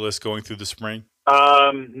fixture list going through the spring.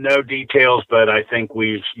 No details, but I think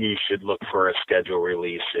you should look for a schedule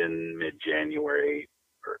release in mid-January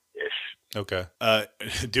ish. Okay.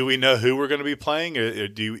 Do we know who we're going to be playing? Or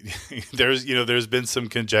there's been some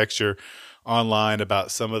conjecture online about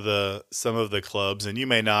some of the clubs, and you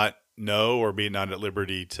may not know or be not at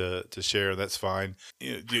liberty to share. That's fine.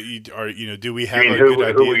 Do we have good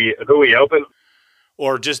idea? Who we open?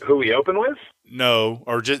 Or just who we open with? No,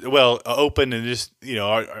 or just open and just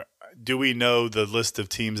do we know the list of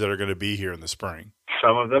teams that are going to be here in the spring?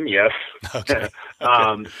 Some of them, yes. Okay.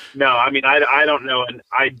 No, I mean I don't know, and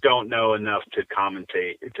I don't know enough to comment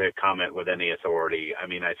with any authority. I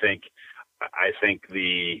mean, I think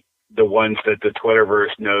the ones that the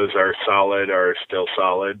Twitterverse knows are solid are still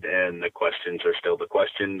solid, and the questions are still the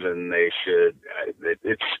questions, and they should.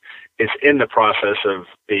 It's in the process of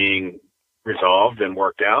being resolved and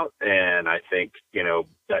worked out, and I think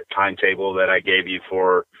that timetable that I gave you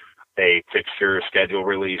for a fixture schedule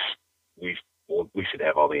release, we should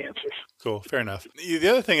have all the answers. Cool, fair enough. The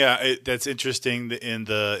other thing that's interesting in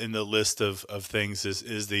the list of things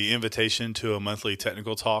is the invitation to a monthly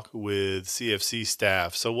technical talk with CFC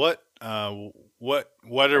staff. So what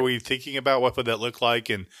are we thinking about? What would that look like?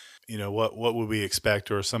 And what would we expect,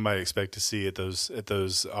 or somebody expect to see at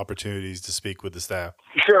those opportunities to speak with the staff?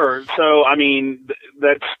 Sure. So I mean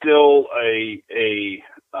that's still a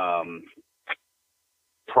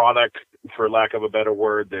product, for lack of a better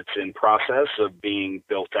word, that's in process of being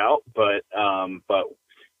built out. But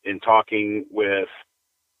in talking with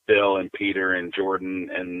Bill and Peter and Jordan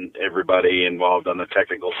and everybody involved on the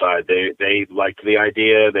technical side, they liked the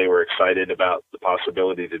idea. They were excited about the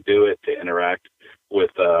possibility to do it, to interact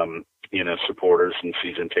with supporters and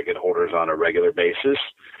season ticket holders on a regular basis.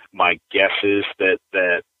 My guess is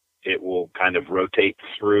that it will kind of rotate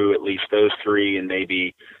through at least those three, and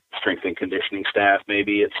maybe strength and conditioning staff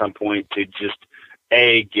maybe at some point, to just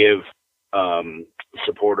give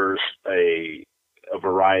supporters a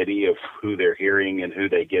variety of who they're hearing and who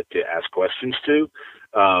they get to ask questions to,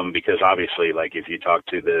 because obviously, like, if you talk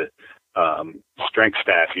to the strength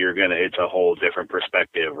staff, it's a whole different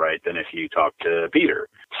perspective, right, than if you talk to Peter.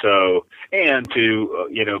 So, and to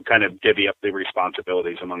kind of divvy up the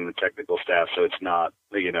responsibilities among the technical staff, so it's not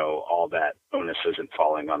all that onus isn't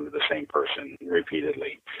falling onto the same person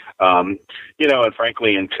repeatedly. And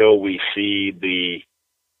frankly, until we see the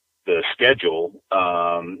schedule,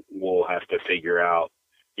 we'll have to figure out.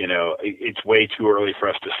 It's way too early for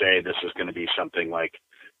us to say this is going to be something like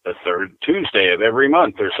the third Tuesday of every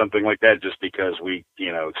month or something like that, just because we,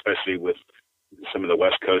 especially with some of the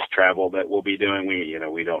West Coast travel that we'll be doing,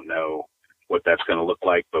 we don't know what that's going to look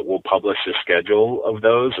like, but we'll publish a schedule of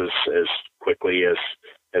those as quickly as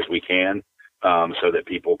we can, so that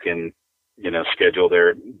people can, schedule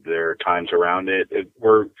their times around it.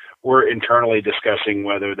 We're internally discussing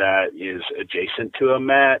whether that is adjacent to a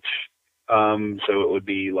match. So it would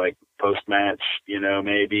be like post-match,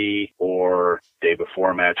 maybe, or day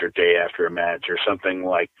before a match or day after a match or something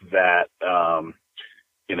like that.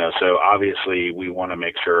 So obviously we want to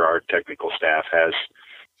make sure our technical staff has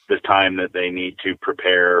the time that they need to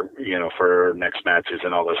prepare, for next matches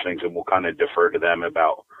and all those things. And we'll kind of defer to them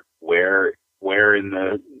about where in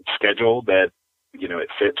the schedule that, it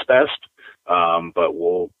fits best. But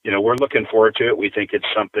we're looking forward to it. We think it's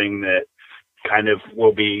something that kind of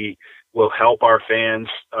will help our fans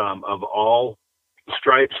of all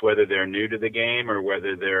stripes, whether they're new to the game or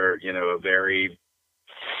whether they're, a very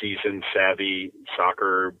seasoned, savvy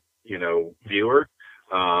soccer, viewer,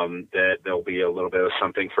 that there'll be a little bit of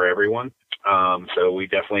something for everyone. So we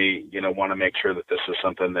definitely, want to make sure that this is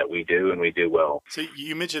something that we do and we do well. So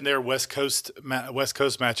you mentioned their West Coast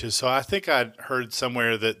matches. So I think I'd heard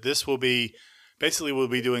somewhere that this will be basically we'll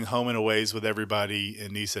be doing home and aways with everybody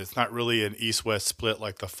in NISA. It's not really an East-West split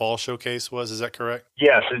like the fall showcase was. Is that correct?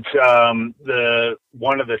 Yes. It's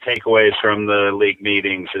one of the takeaways from the league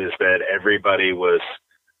meetings is that everybody was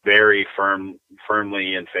very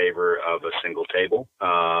firmly in favor of a single table.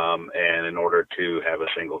 And in order to have a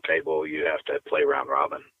single table, you have to play round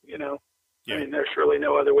robin, Yeah. I mean, there's really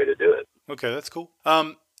no other way to do it. Okay, that's cool.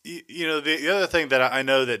 The other thing that I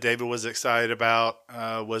know that David was excited about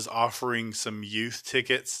was offering some youth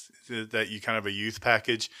tickets, that you kind of a youth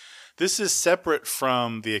package. This is separate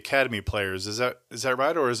from the academy players. Is that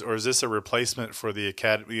right, or is this a replacement for the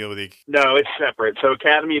academy? No, it's separate. So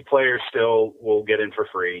academy players still will get in for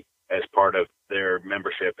free as part of their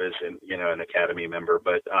membership as an academy member.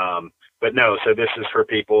 But no. So this is for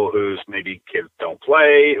people whose maybe kids don't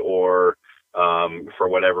play or for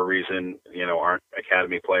whatever reason aren't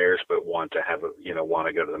academy players but want to want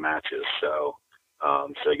to go to the matches. So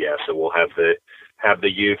we'll have the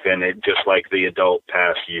youth, and it just like the adult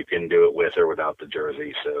pass, you can do it with or without the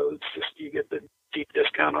jersey. So it's just you get the deep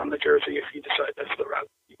discount on the jersey if you decide that's the route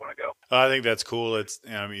you want to go. I think that's cool. It's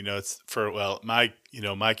it's for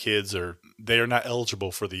my kids they are not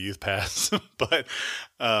eligible for the youth pass, but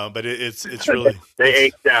it's really they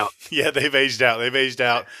aged out. Yeah, they've aged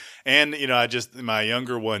out, and my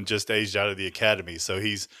younger one just aged out of the academy, so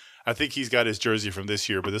I think he's got his jersey from this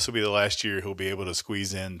year, but this will be the last year he'll be able to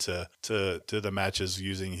squeeze into to the matches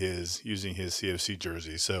using his CFC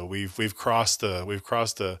jersey. So we've crossed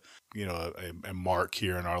a mark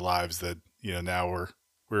here in our lives that now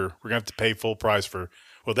we're gonna have to pay full price for.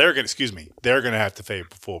 Well, they're gonna have to pay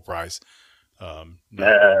full price.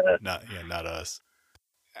 Not us.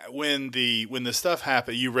 When the stuff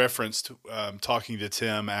happened, you referenced talking to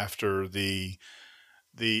Tim after the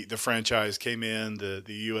franchise came in,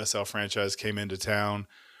 the USL franchise came into town,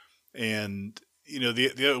 and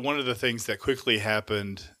the one of the things that quickly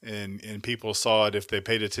happened, and people saw it if they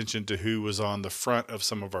paid attention to who was on the front of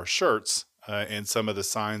some of our shirts and some of the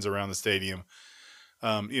signs around the stadium.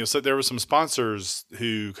 So there were some sponsors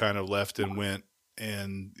who kind of left and went,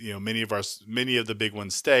 and many of the big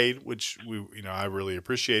ones stayed, which I really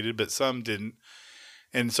appreciated, but some didn't.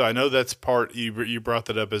 And so I know that's part you brought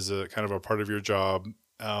that up as a kind of a part of your job.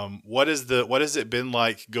 What has it been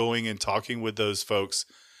like going and talking with those folks?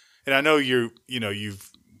 And I know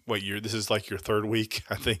this is like your third week,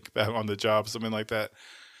 I think, back on the job, something like that.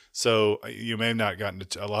 So you may have not gotten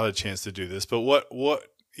a lot of chance to do this, but what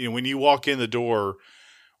when you walk in the door,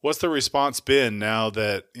 what's the response been now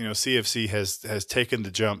that CFC has taken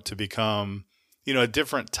the jump to become a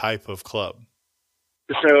different type of club?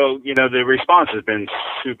 So the response has been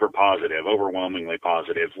super positive, overwhelmingly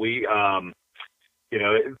positive. We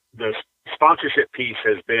the sponsorship piece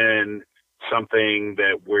has been something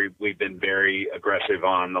that we've been very aggressive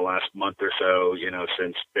on the last month or so,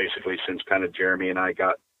 since kind of Jeremy and I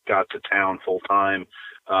got to town full time.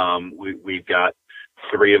 We've got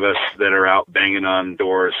 3 of us that are out banging on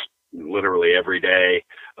doors literally every day,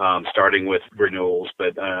 starting with renewals.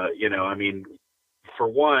 But, for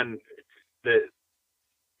one, there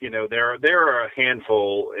are a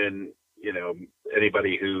handful, and,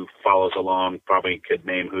 anybody who follows along probably could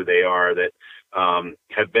name who they are, that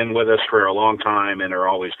have been with us for a long time and are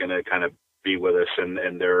always going to kind of be with us. And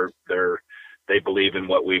they believe in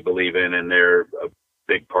what we believe in, and they're a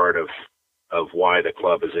big part of why the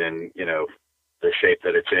club is in, the shape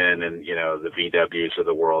that it's in, and, the VWs of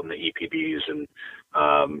the world and the EPBs and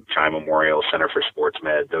Chai Memorial Center for Sports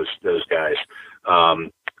Med, those guys,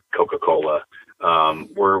 Coca-Cola.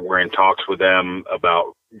 We're in talks with them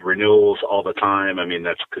about renewals all the time. I mean,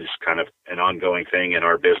 that's just kind of an ongoing thing in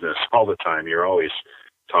our business all the time. You're always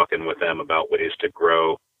talking with them about ways to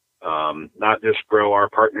grow, not just grow our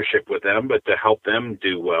partnership with them, but to help them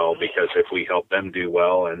do well, because if we help them do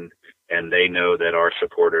well and they know that our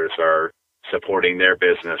supporters are supporting their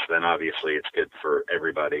business, then obviously it's good for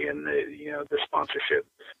everybody, and the sponsorship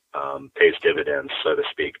pays dividends, so to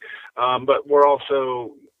speak. But we're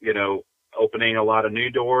also, opening a lot of new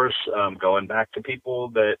doors, going back to people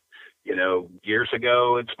that, years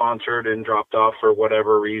ago had sponsored and dropped off for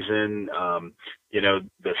whatever reason.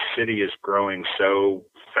 The city is growing so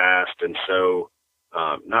fast, and so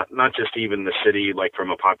not just even the city, like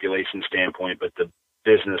from a population standpoint, but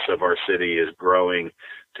business of our city is growing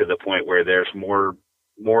to the point where there's more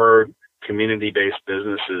community-based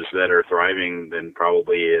businesses that are thriving than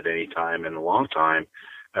probably at any time in a long time.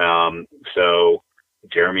 So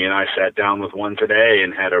Jeremy and I sat down with one today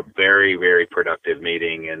and had a very, very productive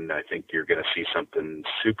meeting. And I think you're going to see something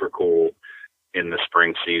super cool in the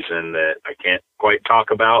spring season that I can't quite talk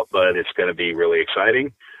about, but it's going to be really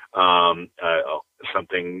exciting.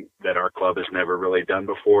 Something that our club has never really done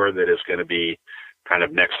before that is going to be kind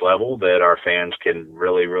of next level that our fans can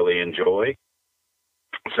really, really enjoy.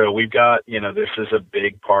 So we've got, this is a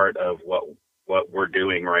big part of what we're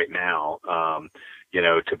doing right now.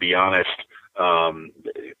 To be honest,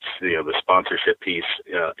 it's, the sponsorship piece,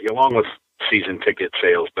 along with season ticket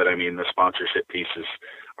sales, but I mean, the sponsorship piece is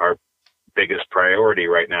our biggest priority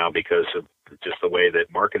right now because of just the way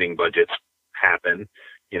that marketing budgets happen.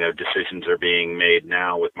 Decisions are being made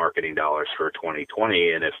now with marketing dollars for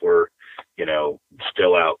 2020. And if we're,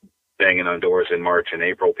 still out banging on doors in March and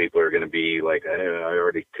April, people are going to be like, I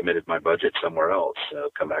already committed my budget somewhere else. So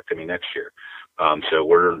come back to me next year. So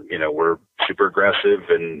we're super aggressive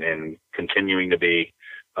and continuing to be,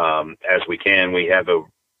 as we can. We have a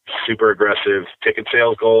super aggressive ticket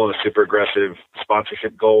sales goal and a super aggressive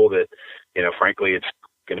sponsorship goal that, frankly, it's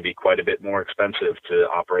going to be quite a bit more expensive to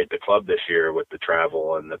operate the club this year with the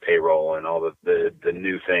travel and the payroll and all the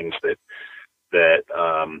new things that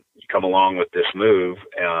come along with this move.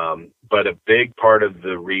 But a big part of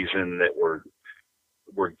the reason that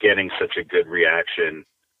we're getting such a good reaction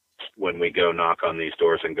when we go knock on these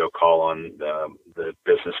doors and go call on the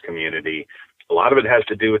business community, a lot of it has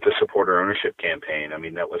to do with the supporter ownership campaign. I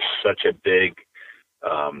mean, that was such big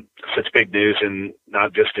news, in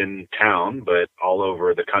not just in town, but all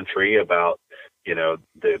over the country about,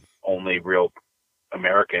 the only real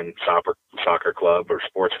American soccer club or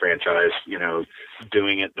sports franchise,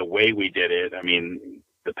 doing it the way we did it. I mean,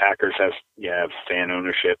 the Packers have fan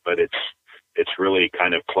ownership, but it's really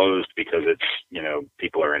kind of closed because it's,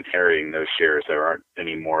 people are inheriting those shares. There aren't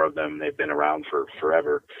any more of them. They've been around for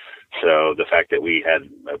forever. So the fact that we had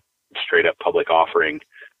a straight up public offering,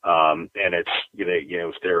 and it's,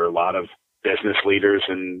 there are a lot of business leaders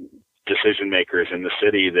and decision makers in the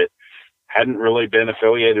city that hadn't really been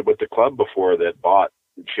affiliated with the club before that bought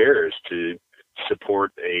shares to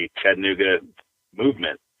support a Chattanooga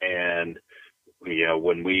movement. And,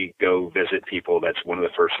 when we go visit people, that's one of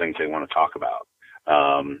the first things they want to talk about.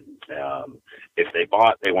 If they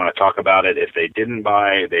bought, they want to talk about it. If they didn't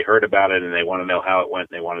buy, they heard about it and they want to know how it went.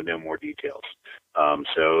 And they want to know more details.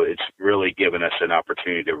 So it's really given us an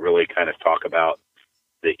opportunity to really kind of talk about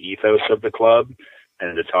the ethos of the club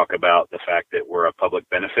and to talk about the fact that we're a public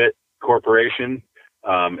benefit corporation,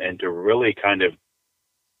 and to really kind of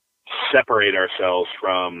separate ourselves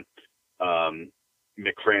from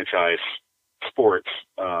McFranchise sports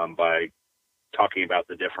by talking about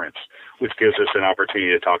the difference, which gives us an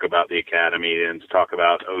opportunity to talk about the academy and to talk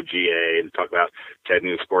about OGA and to talk about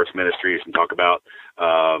Chattanooga Sports Ministries and talk about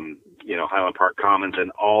Highland Park Commons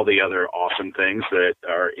and all the other awesome things that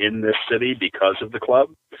are in this city because of the club.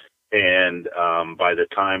 And by the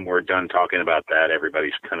time we're done talking about that,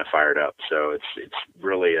 everybody's kind of fired up. So it's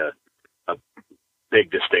really a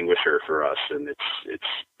big distinguisher for us, and it's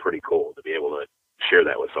pretty cool to be able to share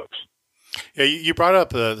that with folks. Yeah, you brought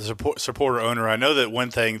up the supporter owner. I know that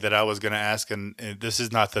one thing that I was going to ask, and this is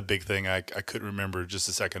not the big thing I couldn't remember just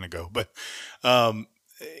a second ago, but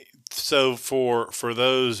so for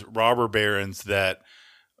those robber barons that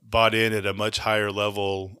bought in at a much higher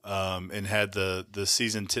level and had the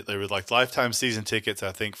season they were like lifetime season tickets.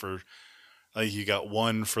 I think you got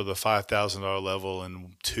one for the $5,000 level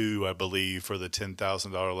and two, I believe, for the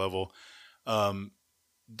 $10,000 level.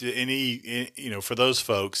 For those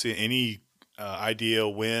folks, any idea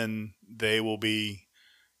when they will be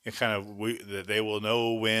that they will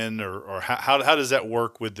know when, or how does that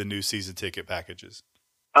work with the new season ticket packages?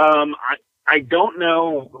 I don't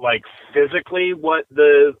know, like, physically what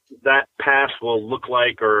that pass will look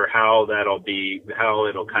like, or how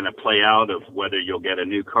it'll kind of play out, of whether you'll get a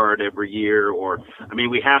new card every year, or, I mean,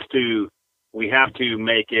 we have to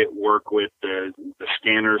make it work with the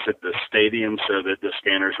scanners at the stadium so that the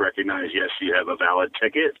scanners recognize, yes, you have a valid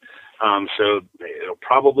ticket. So it'll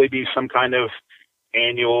probably be some kind of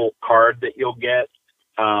annual card that you'll get.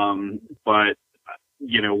 But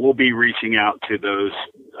we'll be reaching out to those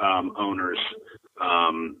owners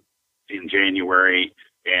in January,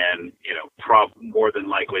 and more than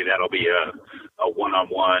likely that'll be a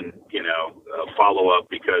one-on-one follow-up,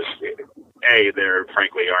 because A, there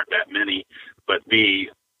frankly aren't that many, but B,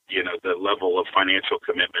 the level of financial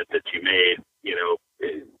commitment that you made,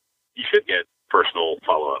 you should get personal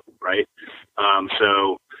follow-up, right?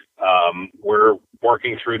 We're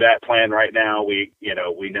working through that plan right now. We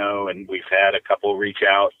know, and we've had a couple reach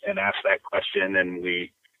out and ask that question, and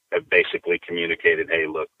we have basically communicated, hey,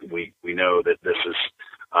 look, we know that this is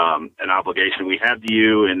an obligation we have to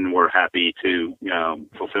you, and we're happy to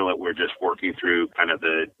fulfill it. We're just working through kind of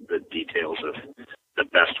the details of the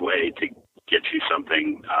best way to get you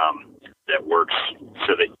something that works,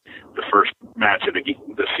 so that the first match of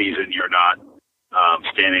the season, you're not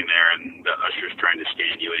standing there and the usher's trying to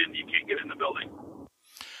scan you in. You can't get in the building.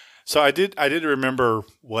 So I did remember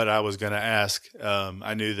what I was going to ask.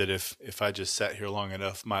 I knew that if I just sat here long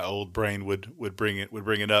enough, my old brain would bring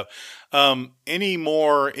it up. Any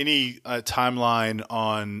timeline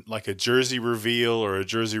on like a jersey reveal or a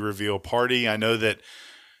jersey reveal party? I know that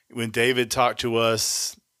when David talked to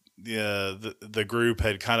us, the group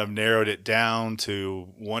had kind of narrowed it down to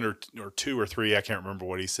one or two or three. I can't remember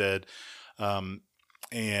what he said. And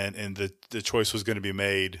the choice was going to be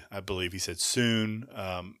made, I believe he said soon.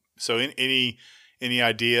 So any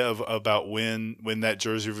idea about when that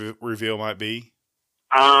jersey reveal might be?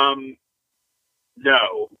 No.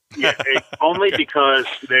 Yeah, only because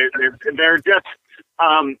they're just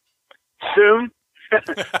soon.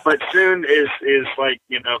 But soon is like,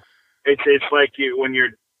 it's like when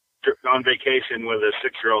you're on vacation with a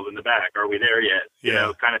 6-year-old in the back. Are we there yet? You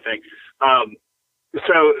know, kind of thing.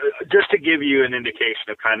 So just to give you an indication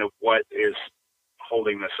of kind of what is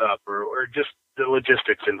holding this up, or just the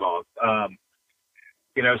logistics involved.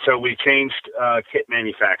 So we changed kit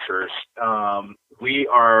manufacturers. We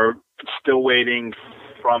are still waiting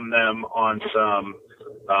from them on some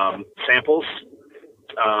samples.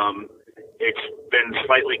 It's been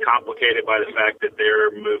slightly complicated by the fact that they're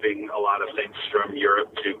moving a lot of things from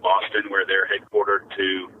Europe to Boston, where they're headquartered,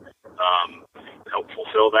 to help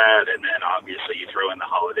fulfill that. And then obviously you throw in the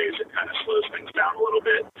holidays, it kind of slows things down a little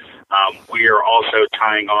bit. We are also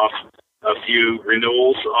tying off a few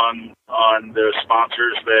renewals on the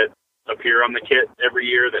sponsors that appear on the kit every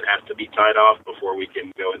year that have to be tied off before we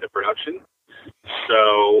can go into production.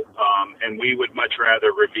 So, and we would much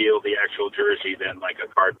rather reveal the actual jersey than like a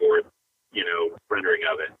cardboard, rendering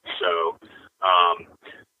of it. So,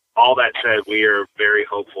 all that said, we are very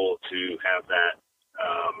hopeful to have that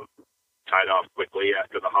tied off quickly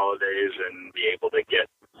after the holidays and be able to get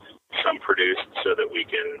some produced so that we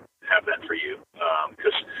can have that for you.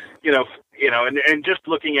 Because, and just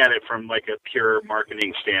looking at it from like a pure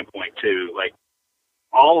marketing standpoint too, like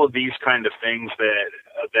all of these kind of things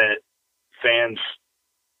that fans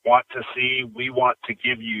want to see, we want to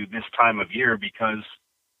give you this time of year, because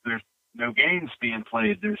there's no games being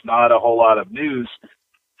played. There's not a whole lot of news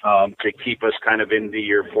to keep us kind of into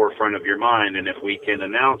your forefront of your mind. And if we can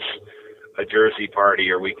announce a jersey party,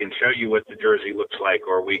 or we can show you what the jersey looks like,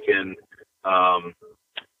 or we can,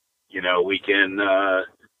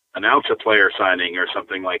 announce a player signing or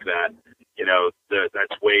something like that,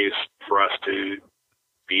 that's ways for us to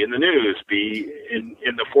be in the news, be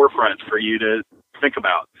in the forefront for you to think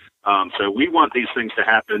about. So we want these things to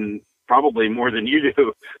happen probably more than you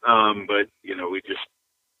do. But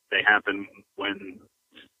they happen when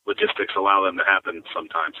logistics allow them to happen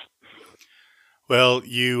sometimes. Well,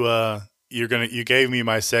 you gave me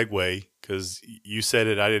my segue, because you said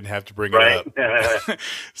it. I didn't have to bring it up.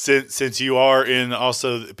 since you are in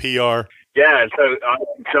also the PR. Yeah. So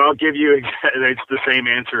I'll give you, it's the same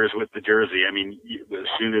answer as with the jersey. I mean, as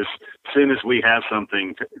soon as we have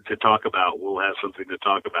something to talk about, we'll have something to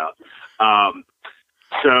talk about.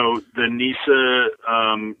 So the NISA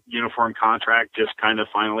uniform contract just kind of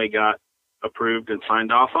finally got approved and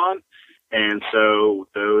signed off on. And so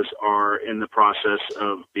those are in the process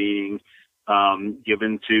of being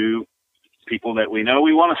given to people that we know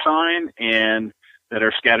we want to sign, and that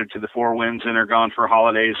are scattered to the four winds and are gone for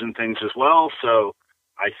holidays and things as well. So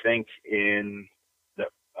I think in the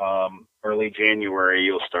early January,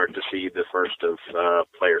 you'll start to see the first of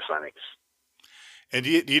player signings. And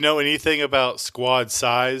do you know anything about squad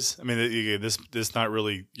size? I mean, this not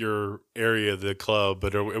really your area of the club,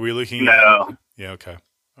 but are we looking at? No. Yeah. Okay.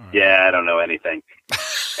 All right. Yeah, I don't know anything.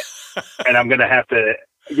 And I'm going to have to,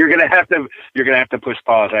 you're going to have to push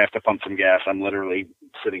pause. I have to pump some gas. I'm literally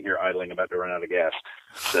sitting here idling, about to run out of gas.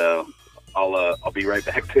 So I'll be right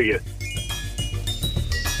back to you.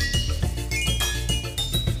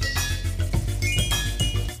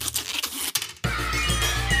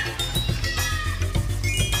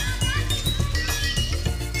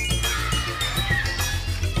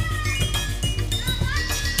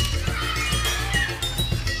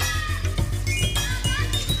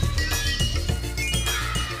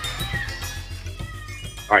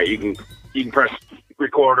 All right, you can press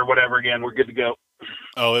record or whatever again. We're good to go.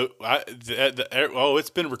 Oh, it's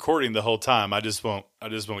been recording the whole time. I just won't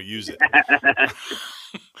use it.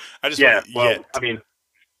 I just yeah. won't Well, yet. I mean,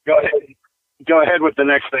 go ahead. Go ahead with the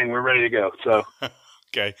next thing. We're ready to go. So,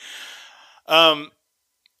 okay.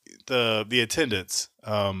 The attendance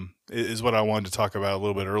is what I wanted to talk about a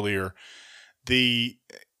little bit earlier.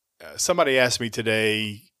 Somebody asked me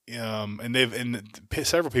today, and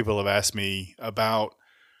several people have asked me about,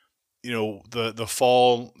 the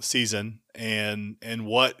fall season and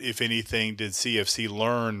what, if anything, did CFC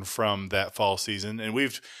learn from that fall season? And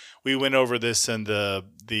we went over this in the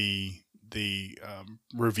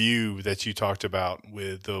review that you talked about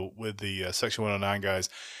with the Section 109 guys,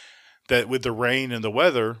 that with the rain and the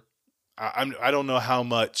weather, I don't know how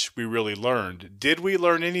much we really learned. Did we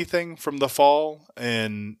learn anything from the fall?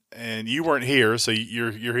 And you weren't here, so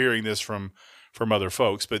you're hearing this from other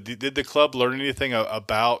folks. But did the club learn anything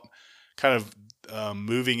about kind of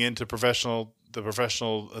moving into the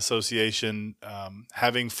professional association,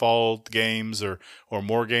 having fall games or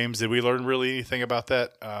more games? Did we learn really anything about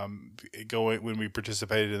that going when we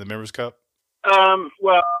participated in the Members Cup?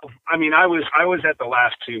 Well, I mean, I was at the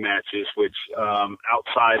last two matches, which,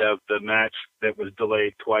 outside of the match that was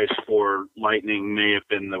delayed twice for lightning, may have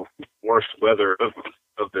been the worst weather of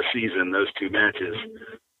the season, those two matches.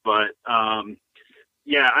 But,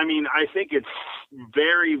 yeah, I mean, I think it's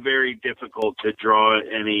very, very difficult to draw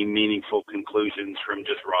any meaningful conclusions from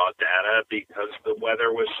just raw data, because the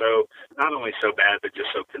weather was not only so bad, but just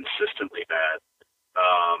so consistently bad,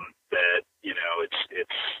 that,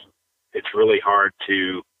 it's really hard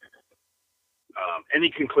to, any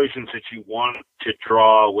conclusions that you want to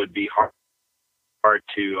draw would be hard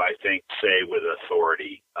to, I think, say with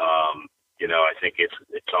authority. I think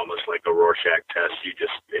it's almost like a Rorschach test.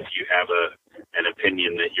 If you have an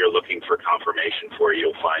opinion that you're looking for confirmation for,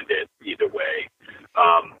 you'll find it either way.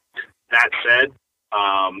 That said,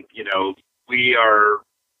 we are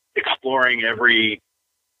exploring every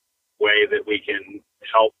way that we can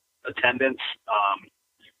help attendance.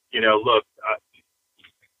 Look,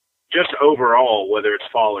 just overall, whether it's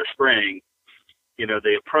fall or spring,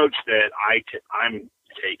 the approach that I'm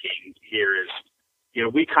taking here is,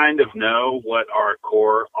 we kind of know what our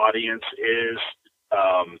core audience is,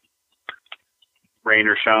 rain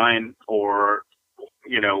or shine, or,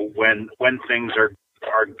 when things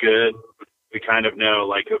are good, we kind of know,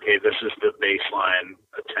 like, okay, this is the baseline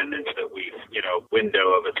attendance that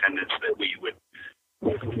window of attendance that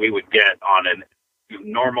we would get on a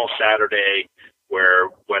normal Saturday where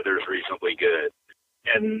weather's reasonably good.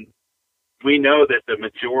 And we know that the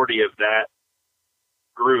majority of that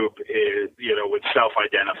group is, would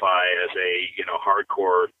self-identify as a,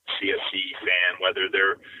 hardcore CFC fan, whether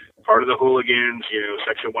they're part of the hooligans,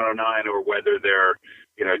 Section 109, or whether they're,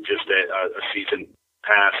 just a season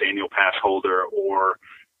pass, annual pass holder, or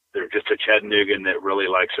they're just a Chattanoogan that really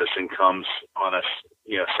likes us and comes on a,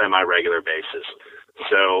 semi-regular basis.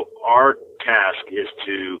 So our task is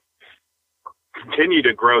to continue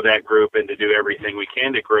to grow that group and to do everything we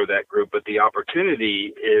can to grow that group. But the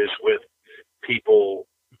opportunity is with people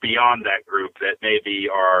beyond that group that maybe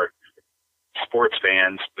are sports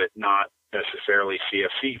fans, but not necessarily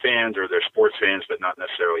CFC fans, or they're sports fans, but not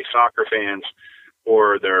necessarily soccer fans,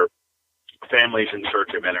 or they're families in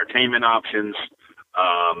search of entertainment options.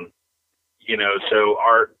 So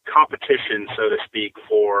our competition, so to speak,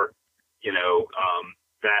 for,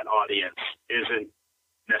 that audience isn't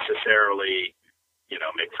necessarily,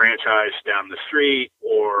 McFranchise down the street,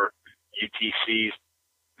 or UTC's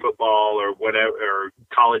football, or whatever, or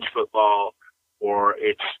college football, or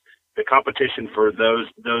it's the competition for those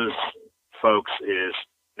folks is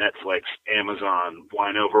Netflix, Amazon,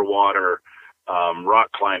 wine over water,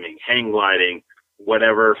 rock climbing, hang gliding,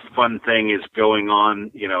 whatever fun thing is going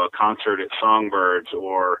on, a concert at Songbirds,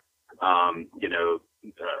 or,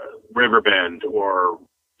 Riverbend, or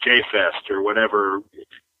J-Fest, or whatever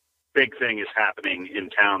big thing is happening in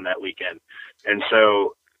town that weekend. And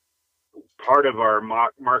so part of our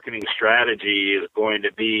marketing strategy is going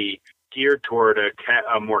to be geared toward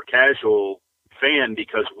a more casual fan,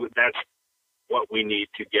 because that's what we need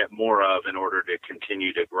to get more of in order to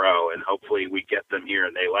continue to grow. And hopefully we get them here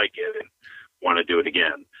and they like it and want to do it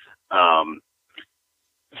again.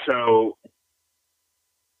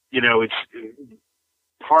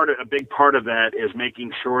 It's a big part of that is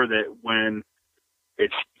making sure that when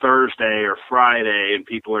it's Thursday or Friday and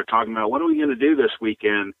people are talking about, what are we going to do this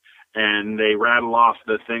weekend? And they rattle off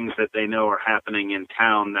the things that they know are happening in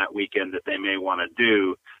town that weekend that they may want to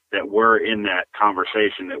do, that we're in that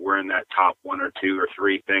conversation, that we're in that top one or two or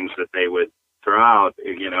three things that they would throw out.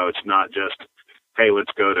 It's not just, hey,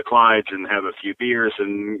 let's go to Clyde's and have a few beers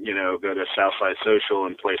and, go to Southside Social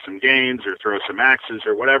and play some games or throw some axes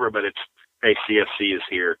or whatever. But it's, hey, CFC is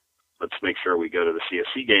here. Let's make sure we go to the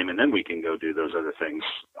CFC game, and then we can go do those other things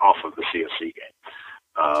off of the CFC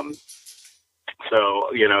game. So,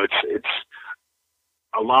 it's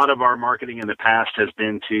a lot of our marketing in the past has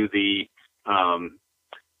been to the,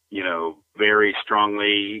 very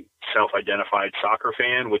strongly self-identified soccer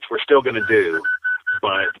fan, which we're still going to do,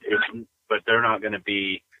 but they're not going to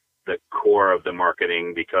be the core of the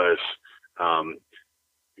marketing because,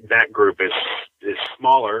 that group is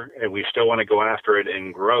smaller and we still want to go after it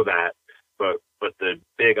and grow that. But the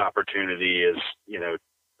big opportunity is,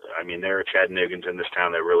 there are Chattanooggans in this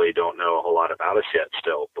town that really don't know a whole lot about us yet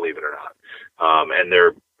still, believe it or not. And there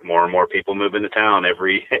are more and more people move into town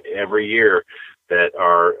every year that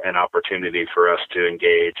are an opportunity for us to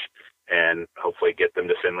engage and hopefully get them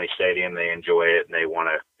to Finley Stadium. They enjoy it and they want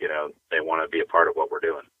to be a part of what we're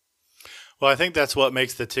doing. Well, I think that's what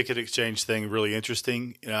makes the ticket exchange thing really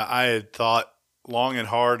interesting. I had thought long and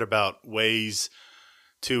hard about ways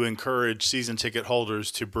to encourage season ticket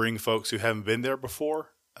holders to bring folks who haven't been there before.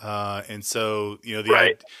 And so,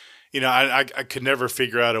 Right. I could never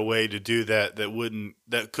figure out a way to do that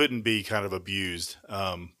couldn't be kind of abused.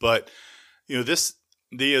 But this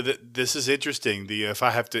is interesting. If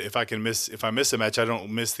I miss a match, I don't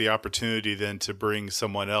miss the opportunity then to bring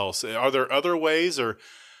someone else. Are there other ways or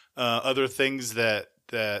other things that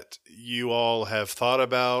you all have thought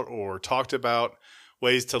about or talked about,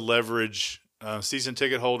 ways to leverage season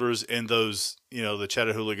ticket holders and those, the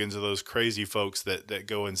Chattahooligans or those crazy folks that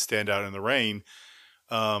go and stand out in the rain,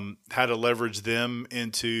 how to leverage them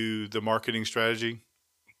into the marketing strategy?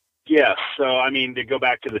 Yes. So, to go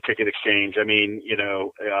back to the ticket exchange, in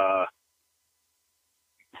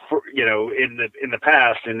the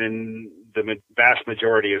past and in the vast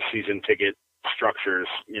majority of season ticket structures,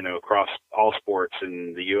 across all sports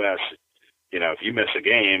in the U.S., if you miss a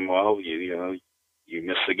game, well, you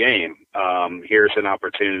miss the game. Here's an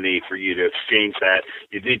opportunity for you to exchange that.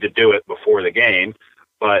 You need to do it before the game,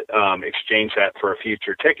 but exchange that for a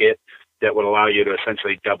future ticket that would allow you to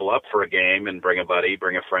essentially double up for a game and bring a buddy,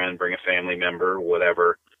 bring a friend, bring a family member,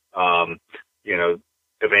 whatever.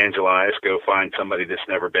 Evangelize, go find somebody that's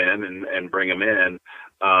never been and bring them in.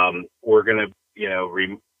 We're going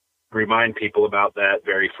to, remind people about that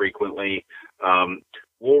very frequently.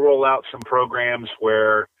 We'll roll out some programs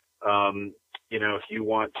where, if you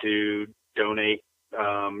want to donate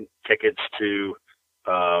tickets to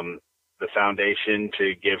the foundation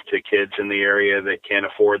to give to kids in the area that can't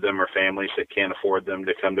afford them or families that can't afford them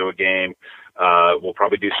to come to a game, we'll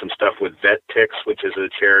probably do some stuff with Vet Ticks, which is a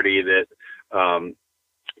charity that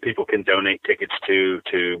people can donate tickets to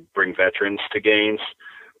bring veterans to games.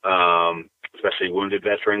 Especially wounded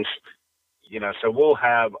veterans, so we'll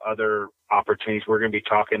have other opportunities. We're going to be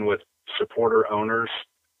talking with supporter owners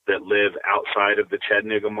that live outside of the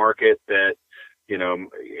Chattanooga market that,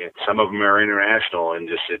 some of them are international and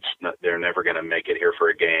they're never going to make it here for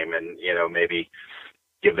a game and, maybe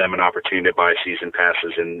give them an opportunity to buy season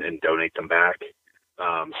passes and donate them back.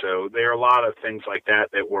 So there are a lot of things like that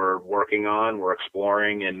we're working on, we're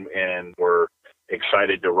exploring and we're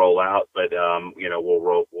excited to roll out, but,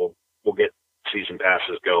 we'll get season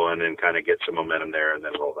passes going and kind of get some momentum there and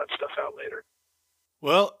then roll that stuff out later.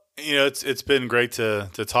 Well, it's been great to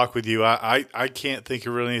talk with you. I can't think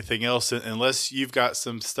of really anything else unless you've got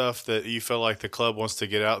some stuff that you feel like the club wants to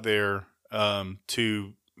get out there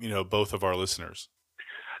to, both of our listeners.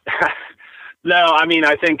 No,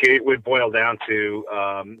 I think it would boil down to,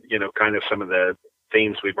 kind of some of the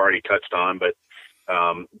themes we've already touched on, but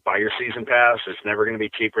buy your season pass. It's never going to be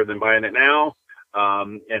cheaper than buying it now.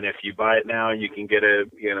 And if you buy it now, you can get a,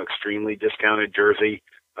 extremely discounted jersey.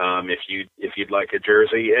 If you'd like a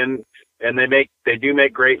jersey and they do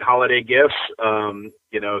make great holiday gifts.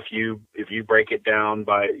 If you break it down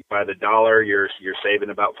by the dollar, you're saving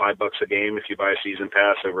about $5 a game. If you buy a season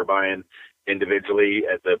pass over buying individually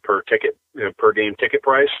at the per game ticket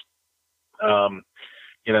price.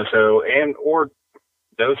 Or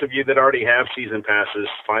those of you that already have season passes,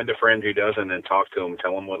 find a friend who doesn't and talk to them.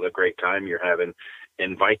 Tell them what a great time you're having.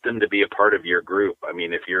 Invite them to be a part of your group.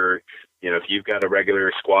 If you've got a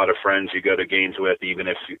regular squad of friends you go to games with, even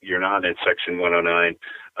if you're not in Section 109,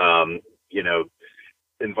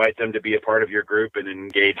 invite them to be a part of your group and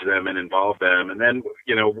engage them and involve them. And then,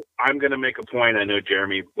 I'm going to make a point. I know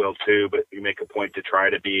Jeremy will too, but you make a point to try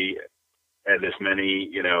to be at as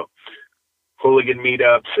many, hooligan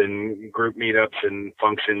meetups and group meetups and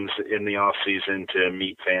functions in the off season to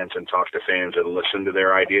meet fans and talk to fans and listen to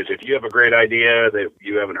their ideas. If you have a great idea that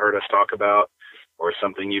you haven't heard us talk about, or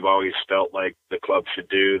something you've always felt like the club should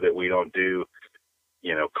do that we don't do,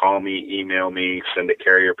 call me, email me, send a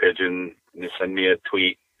carrier pigeon, send me a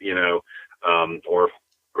tweet, or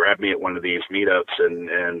grab me at one of these meetups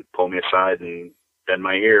and pull me aside and bend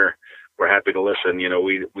my ear. We're happy to listen.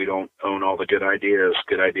 We don't own all the good ideas.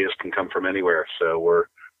 Good ideas can come from anywhere. So we're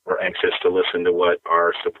anxious to listen to what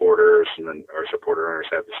our supporters and then our supporter owners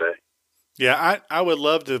have to say. Yeah, I would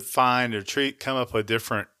love to find or come up with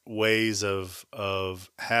different ways of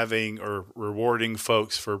having or rewarding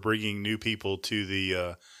folks for bringing new people to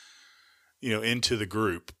the into the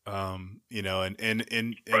group, and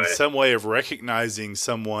in Right. some way of recognizing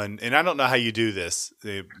someone. And I don't know how you do this.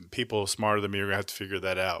 People smarter than me are gonna have to figure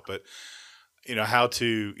that out. But how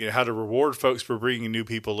to reward folks for bringing new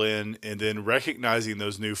people in, and then recognizing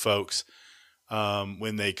those new folks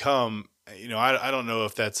when they come. I don't know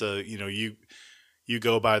if that's you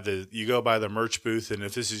go by the merch booth, and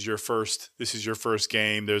if this is your first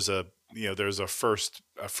game, there's a first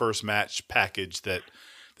match package that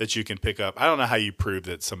you can pick up. I don't know how you prove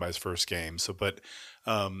that somebody's first game. So, but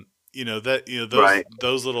Right.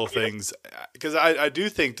 those little things, because I do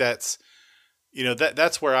think that's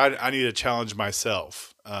that's where I need to challenge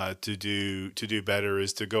myself to do better,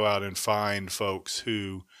 is to go out and find folks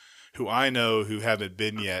who I know who haven't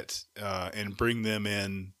been yet, and bring them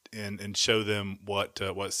in and show them what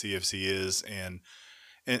CFC is and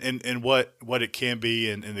what it can be,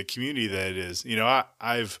 and the community that it is.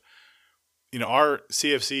 Our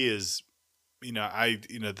CFC is,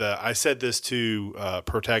 I said this to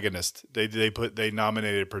Protagonist. They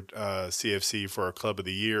nominated CFC for our Club of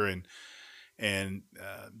the Year, and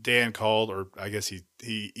Dan called, or I guess he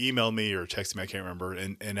emailed me or texted me, I can't remember,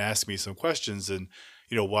 and asked me some questions, and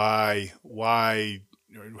why,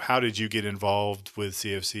 how did you get involved with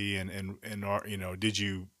CFC, and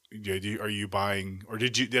are you buying, or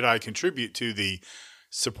did I contribute to the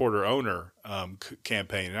supporter owner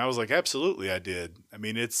campaign? And I was like, absolutely, I did. I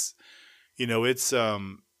mean, it's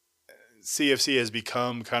CFC has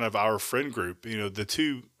become kind of our friend group. The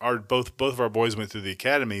two are both of our boys went through the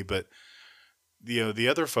academy, but the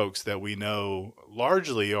other folks that we know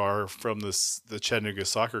largely are from the Chattanooga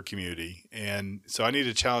soccer community. And so I need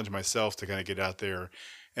to challenge myself to kind of get out there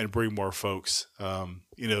and bring more folks,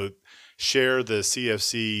 share the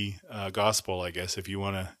CFC gospel, I guess, if you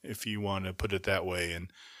want to put it that way,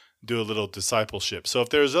 and do a little discipleship. So if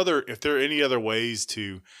there are any other ways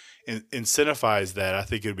to incentivize that, I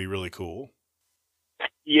think it would be really cool.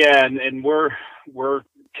 Yeah. And we're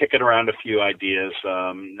kicking around a few ideas.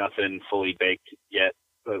 Nothing fully baked yet,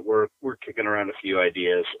 but we're kicking around a few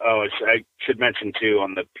ideas. I should mention too,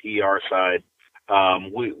 on the PR side,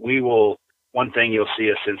 we will, one thing you'll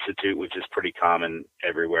see us institute, which is pretty common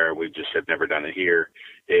everywhere, we just have never done it here,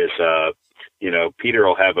 is, Peter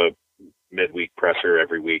will have a midweek presser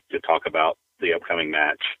every week to talk about the upcoming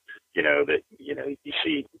match, that, you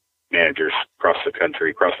see managers across the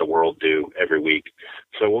country, across the world do every week.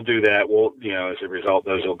 So we'll do that. We'll, as a result,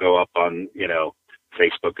 those will go up on,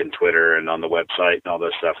 Facebook and Twitter and on the website and all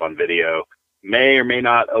this stuff on video. May or may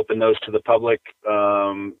not open those to the public,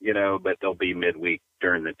 but they'll be midweek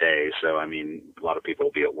during the day. So, I mean, a lot of people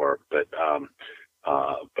will be at work, but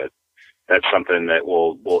that's something that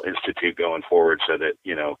we'll institute going forward, so that,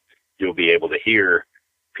 you'll be able to hear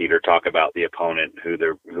Peter talk about the opponent, who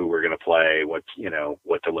we're going to play, what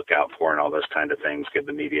to look out for, and all those kind of things. Give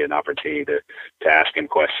the media an opportunity to ask him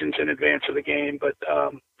questions in advance of the game. But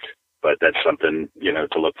that's something,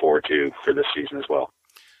 to look forward to for this season as well.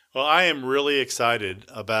 Well, I am really excited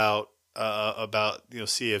about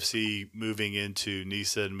CFC moving into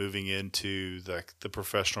NISA and moving into the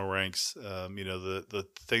professional ranks. The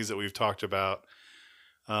things that we've talked about.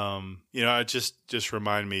 It just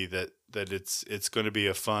remind me that it's going to be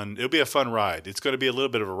it'll be a fun ride. It's going to be a little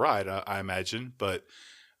bit of a ride, I imagine, but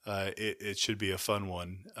it should be a fun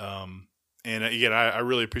one. And again, I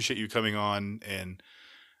really appreciate you coming on, and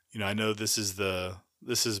I know this is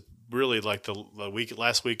really like the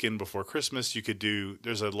last weekend before Christmas.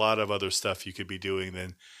 There's a lot of other stuff you could be doing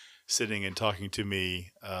than sitting and talking to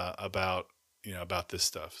me about this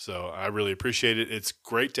stuff. So I really appreciate it. It's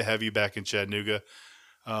great to have you back in Chattanooga.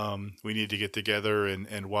 We need to get together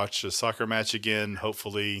and watch a soccer match again.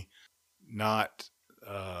 Hopefully not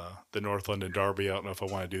the North London Derby. I don't know if I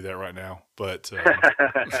want to do that right now, but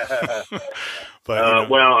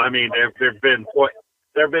well, I mean, there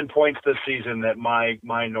have been points this season that my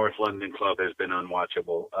North London club has been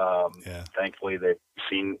unwatchable. Thankfully, they've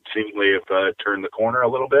seemingly have turned the corner a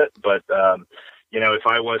little bit. But if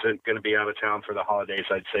I wasn't going to be out of town for the holidays,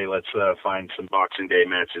 I'd say let's find some Boxing Day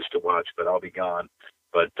matches to watch. But I'll be gone.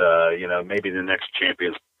 But maybe the next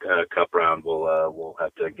Champions cup round, we'll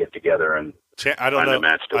have to get together and I don't find know. a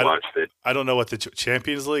match to watch. I don't know what the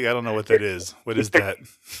Champions League. I don't know what that is. What is that?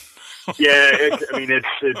 Yeah,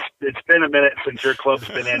 it's been a minute since your club's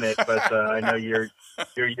been in it, but I know you're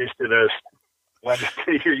used to those.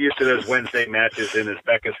 You're used to those Wednesday matches in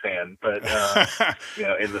Uzbekistan, but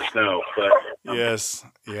in the snow. But yes,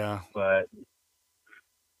 yeah. But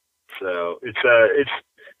so it's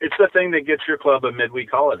the thing that gets your club a midweek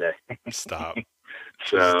holiday. Stop.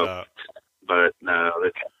 Stop. But no,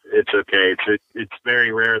 it's okay. It's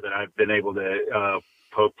very rare that I've been able to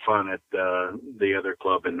poke fun at the other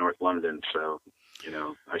club in North London. So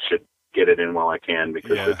I should get it in while I can,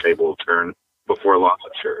 because the table will turn before long,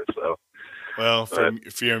 I'm sure. So. Well, from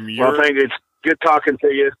your thank you. It's good talking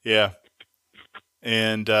to you. Yeah.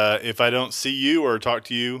 And if I don't see you or talk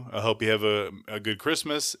to you, I hope you have a good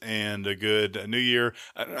Christmas and a good New Year.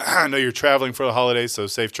 I know you're traveling for the holidays, so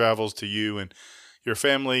safe travels to you and your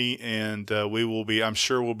family. And I'm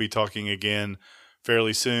sure we'll be talking again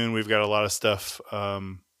fairly soon. We've got a lot of stuff,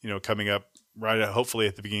 coming up hopefully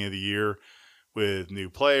at the beginning of the year, with new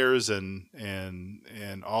players and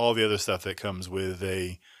all the other stuff that comes with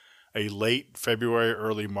a late February,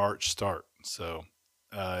 early March start. So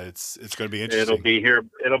it's going to be interesting. It'll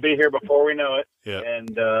be here before we know it. Yeah.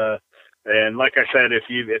 And like I said,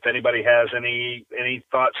 if anybody has any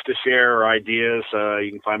thoughts to share or ideas,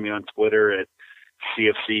 you can find me on Twitter at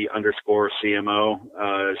CFC_CMO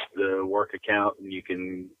is the work account, and you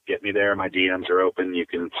can get me there. My DMs are open. You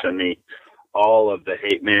can send me all of the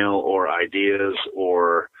hate mail or ideas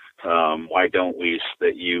or why don't we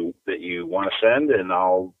that you want to send, and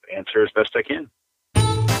I'll answer as best I can.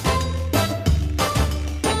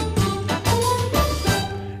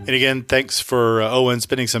 And again, thanks for Owen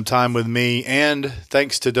spending some time with me, and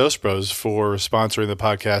thanks to Dose Bros for sponsoring the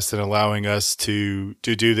podcast and allowing us to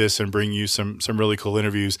do this and bring you some really cool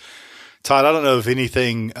interviews. Todd, I don't know if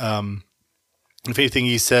anything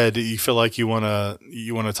he said you feel like you want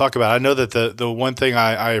to talk about. I know that the one thing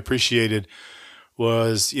I appreciated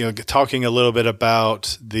was, talking a little bit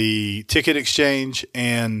about the ticket exchange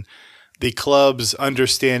and the club's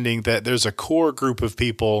understanding that there's a core group of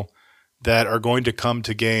people that are going to come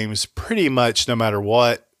to games pretty much no matter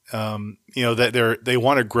what. That they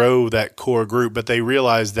want to grow that core group, but they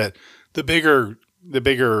realize that the bigger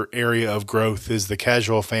area of growth is the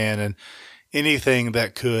casual fan, and anything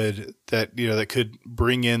that could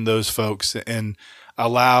bring in those folks and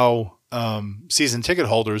allow season ticket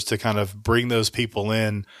holders to kind of bring those people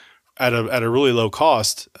in at a really low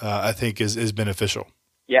cost, I think is beneficial.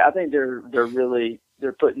 Yeah, I think they're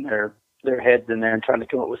putting their heads in there and trying to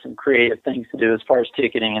come up with some creative things to do as far as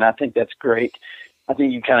ticketing, and I think that's great. I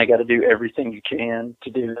think you kind of got to do everything you can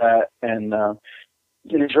to do that, and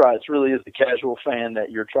it's right. It really is the casual fan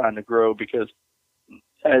that you're trying to grow, because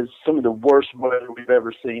as some of the worst weather we've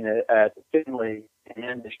ever seen at Finley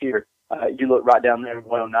and this year, you look right down there in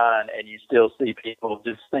 109 and you still see people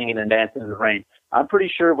just singing and dancing in the rain. I'm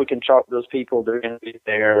pretty sure we can chalk those people. They're going to be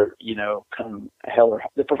there, come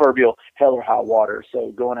the proverbial hell or high water.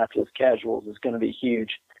 So going after those casuals is going to be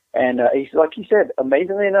huge. And like you said,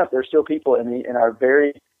 amazingly enough, there's still people in our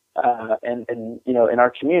very in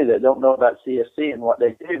our community that don't know about CFC and what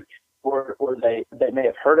they do, or they may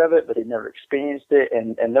have heard of it but they've never experienced it,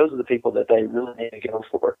 and those are the people that they really need to go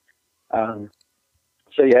for.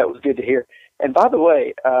 So yeah, it was good to hear. And by the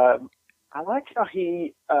way, I like how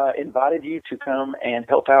he invited you to come and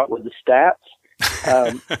help out with the stats.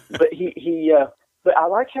 But I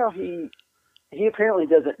like how he apparently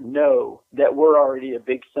doesn't know that we're already a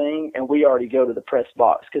big thing and we already go to the press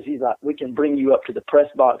box, because he's like, we can bring you up to the press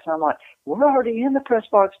box. And I'm like, we're already in the press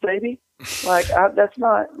box, baby. Like that's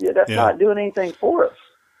not doing anything for us.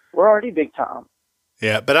 We're already big time.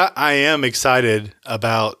 Yeah, but I am excited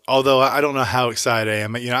about, although I don't know how excited I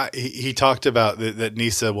am. He talked about that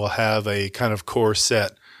NISA will have a kind of core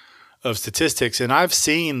set of statistics, and I've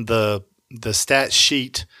seen the stat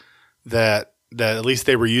sheet that at least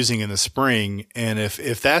they were using in the spring. And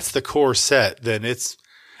if that's the core set, then it's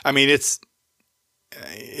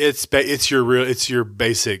your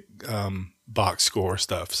basic box score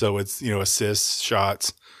stuff. So it's, assists,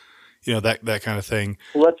 shots, that kind of thing.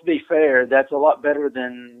 Well, let's be fair. That's a lot better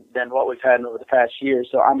than what we've had over the past year.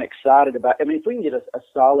 So I'm excited about, if we can get a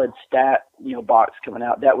solid stat, box coming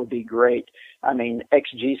out, that would be great.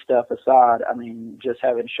 XG stuff aside, just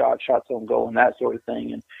having shots on goal and that sort of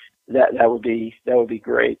thing. And that would be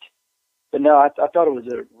great. But no, I thought it was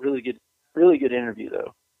a really good interview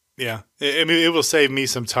though. Yeah. It will save me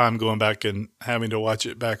some time going back and having to watch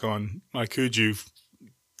it back on my Kuju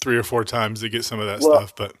 3 or 4 times to get some of that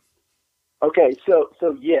stuff. But okay, so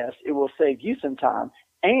yes, it will save you some time.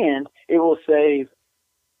 and it will save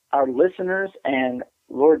our listeners and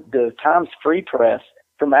Lord, the Times Free Press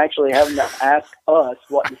from actually having to ask us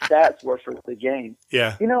what the stats were for the game.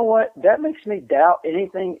 Yeah. You know what? That makes me doubt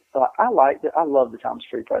anything. I love the Times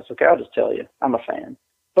Free Press. Okay, I'll just tell you, I'm a fan.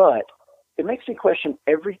 But it makes me question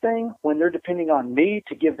everything when they're depending on me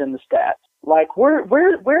to give them the stats. Like, where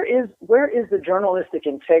is the journalistic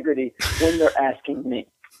integrity when they're asking me?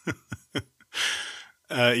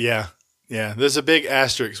 Yeah. There's a big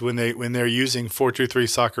asterisk when they're using 423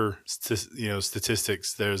 soccer,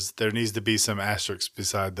 statistics. There needs to be some asterisks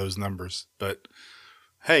beside those numbers. But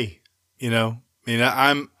hey,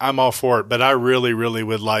 I'm all for it. But I really, really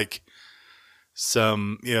would like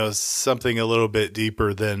some, something a little bit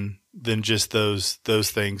deeper than just those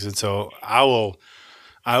things. And so I will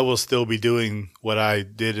still be doing what I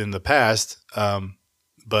did in the past,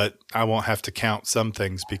 but I won't have to count some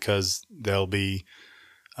things because they'll be.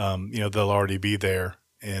 They'll already be there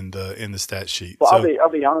in the stat sheet. Well, so, I'll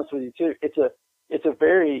be honest with you too. It's a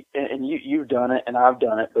very, and you've done it and I've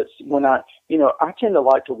done it, but when I tend to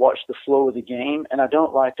like to watch the flow of the game and I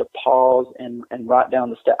don't like to pause and write down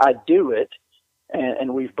the stat. I do it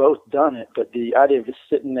and we've both done it, but the idea of just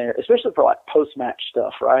sitting there, especially for like post-match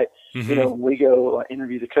stuff, right? mm-hmm. When we go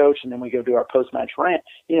interview the coach and then we go do our post-match rant,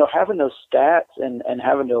 having those stats and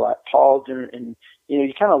having to like pause and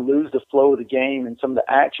you kind of lose the flow of the game and some of the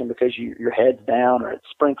action because your head's down or it's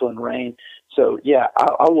sprinkling rain. So, yeah,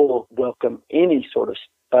 I will welcome any sort of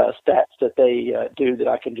stats that they do that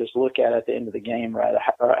I can just look at the end of the game or at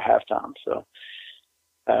halftime. So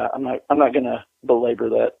I'm not going to belabor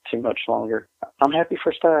that too much longer. I'm happy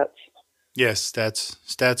for stats. Yes,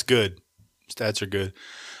 stats good. Stats are good.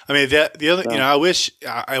 I mean, the other, I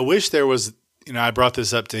wish there was, I brought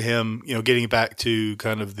this up to him, getting back to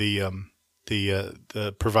kind of the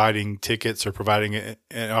providing tickets or providing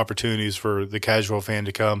opportunities for the casual fan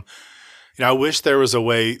to come. I wish there was a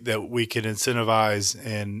way that we could incentivize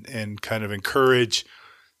and kind of encourage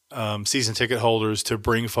season ticket holders to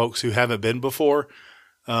bring folks who haven't been before.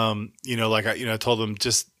 I told them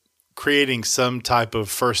just creating some type of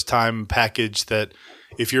first time package that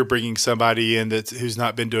if you're bringing somebody in who's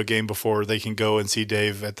not been to a game before, they can go and see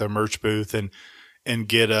Dave at the merch booth and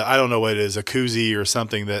get I don't know what it is, a koozie or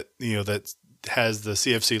something that, that has the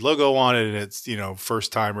CFC logo on it and it's,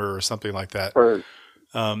 first timer or something like that.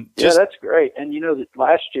 Yeah, that's great. And,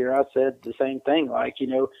 last year I said the same thing, like,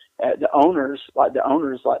 the owners like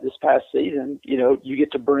this past season, you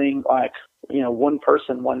get to bring like, one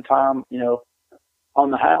person one time, on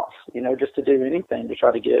the house, just to do anything to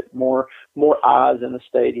try to get more eyes in the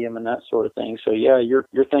stadium and that sort of thing. So yeah, you're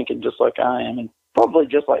thinking just like I am and probably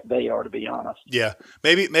just like they are, to be honest. Yeah.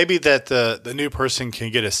 Maybe that the new person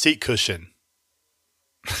can get a seat cushion.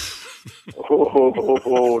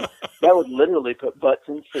 That would literally put butts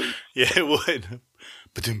in seats. Yeah, it would.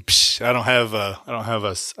 But I don't have a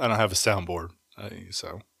soundboard.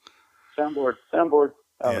 So soundboard.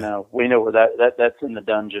 Oh, yeah. No, we know where that's in the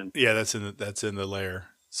dungeon. Yeah, that's in the lair.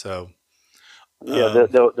 So yeah,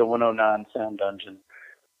 the 109 sound dungeon.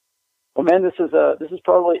 Well, man, this is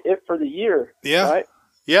probably it for the year. Yeah, right?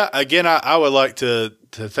 Yeah. Again, I would like to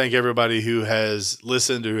thank everybody who has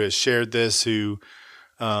listened, who has shared this, who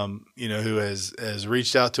who has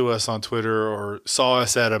reached out to us on Twitter or saw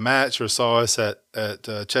us at a match or saw us at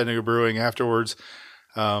Chattanooga Brewing afterwards.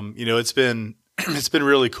 It's been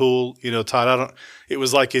really cool. Todd, it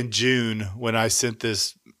was like in June when I sent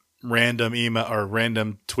this random email or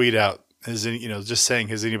random tweet out, just saying,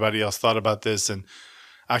 has anybody else thought about this? And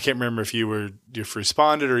I can't remember if you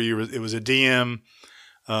responded or it was a DM.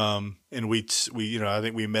 And we I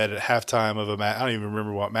think we met at halftime of a match. I don't even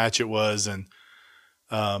remember what match it was. And,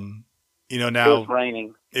 now it was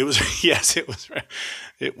raining. It was, yes, it was.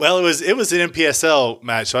 It was an MPSL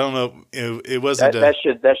match. So I don't know. It wasn't that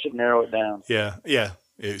should narrow it down. Yeah,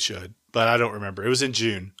 it should, but I don't remember. It was in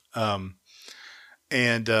June. Now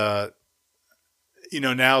I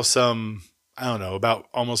don't know, about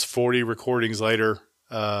almost 40 recordings later,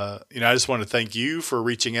 I just want to thank you for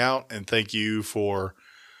reaching out and thank you for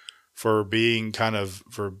being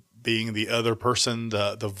the other person,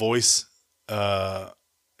 the voice,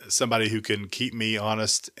 somebody who can keep me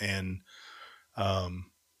honest. And,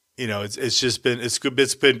 it's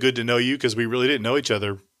been good to know you because we really didn't know each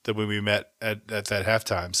other when we met at that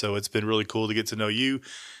halftime. So it's been really cool to get to know you.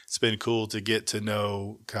 It's been cool to get to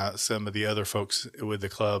know some of the other folks with the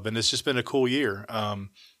club, and it's just been a cool year. I'll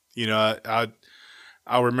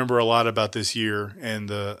remember a lot about this year, and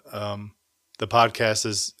the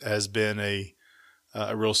podcast has been a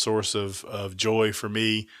real source of joy for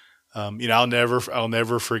me. I'll never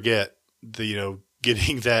forget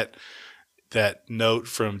getting that that note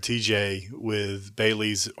from TJ with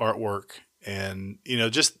Bailey's artwork. And,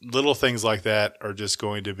 just little things like that are just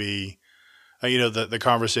going to be, the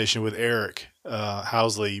conversation with Eric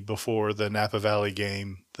Housley before the Napa Valley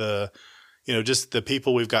game, just the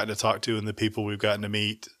people we've gotten to talk to and the people we've gotten to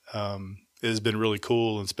meet, it has been really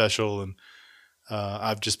cool and special. And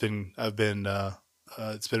it's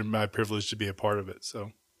been my privilege to be a part of it.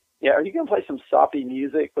 So. Yeah, are you going to play some soppy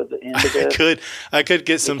music with the end of this? I could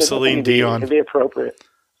get some Celine Dion. It'd be appropriate.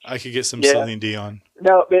 I could get some Celine Dion.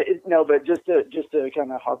 No, but just to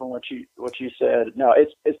kind of harp on what you said. No,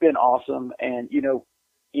 it's been awesome, and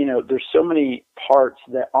there's so many parts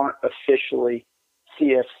that aren't officially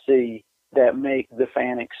CFC that make the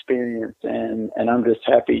fan experience, and I'm just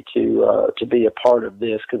happy to be a part of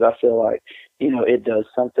this, because I feel like it does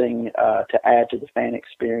something to add to the fan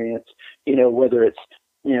experience. Whether it's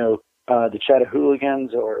the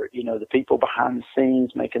Chatahooligans or, the people behind the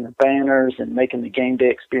scenes making the banners and making the game day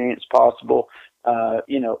experience possible.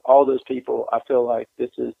 All those people, I feel like this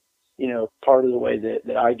is, part of the way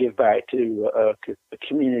that I give back to a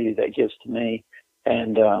community that gives to me.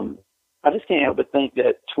 And I just can't help but think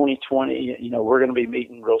that 2020, we're going to be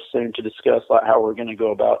meeting real soon to discuss like how we're going to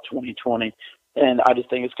go about 2020. And I just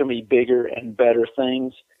think it's going to be bigger and better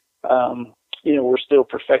things. We're still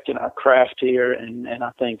perfecting our craft here, and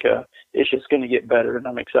I think it's just going to get better, and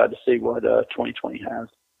I'm excited to see what 2020 has.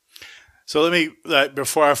 So let me,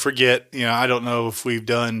 before I forget, I don't know if we've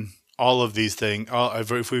done all of these things,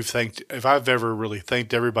 if I've ever really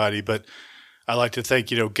thanked everybody, but I'd like to thank,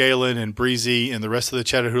 Galen and Breezy and the rest of the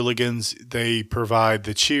Chatahooligans. They provide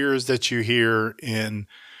the cheers that you hear in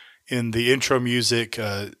the intro music.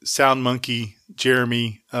 Sound Monkey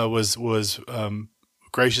Jeremy was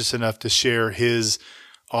gracious enough to share his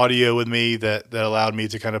audio with me that allowed me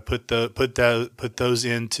to kind of put those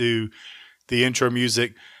into the intro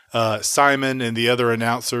music. Simon and the other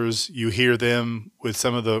announcers, you hear them with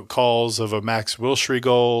some of the calls of a Max Wilshere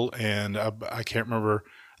goal, and I can't remember.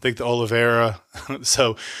 I think the Oliveira.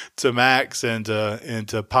 So to Max and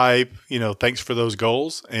to Pipe, thanks for those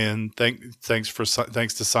goals, and thanks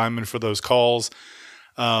to Simon for those calls.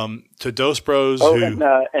 To Dos Bros,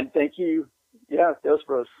 and thank you. Yeah, Dos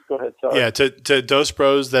Bros. Go ahead. Sorry. Yeah, to Dos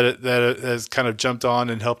Bros that has kind of jumped on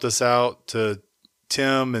and helped us out. To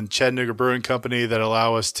Tim and Chattanooga Brewing Company that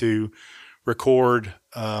allow us to record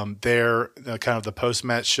their kind of the post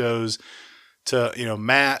match shows. To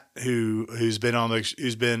Matt who's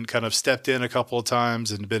been kind of stepped in a couple of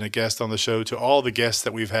times and been a guest on the show. To all the guests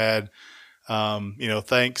that we've had,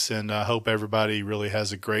 thanks, and I hope everybody really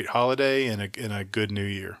has a great holiday and a good New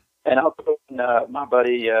Year. And I'll put in, my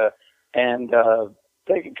buddy and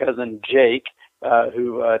second cousin Jake,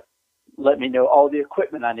 who let me know all the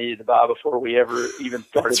equipment I needed to buy before we ever even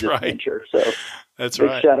started this venture. So that's big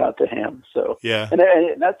right. Shout out to him. So yeah, and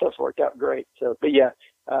that stuff worked out great. So, but yeah,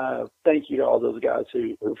 thank you to all those guys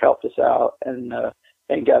who've helped us out and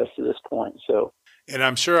got us to this point. So. And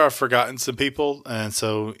I'm sure I've forgotten some people, and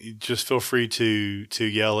so just feel free to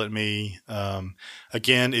yell at me.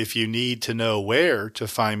 Again, if you need to know where to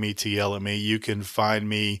find me to yell at me, you can find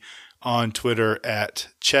me on Twitter at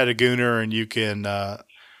Chattagooner, and you can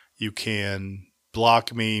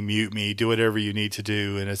block me, mute me, do whatever you need to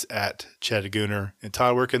do, and it's at Chattagooner. And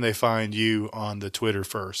Todd, where can they find you on the Twitter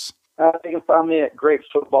first? They can find me at Great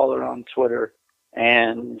Footballer on Twitter,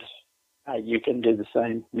 and you can do the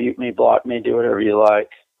same. Mute me, block me, do whatever you like.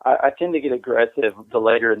 I tend to get aggressive the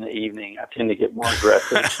later in the evening. I tend to get more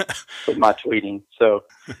aggressive with my tweeting. So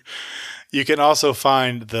you can also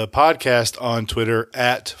find the podcast on Twitter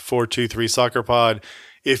at 423SoccerPod.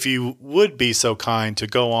 If you would be so kind to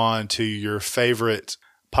go on to your favorite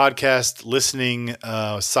podcast listening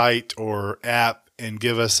site or app and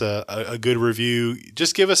give us a good review,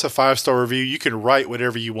 just give us a 5-star review. You can write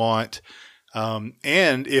whatever you want.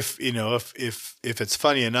 And if it's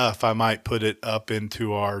funny enough, I might put it up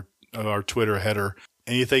into our Twitter header.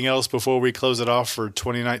 Anything else before we close it off for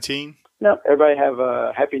 2019? No, everybody have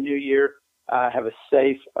a happy New Year. Have a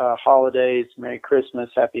safe holidays. Merry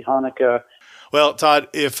Christmas. Happy Hanukkah. Well, Todd,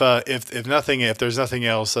 if there's nothing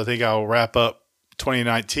else, I think I'll wrap up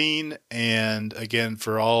 2019. And again,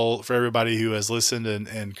 for everybody who has listened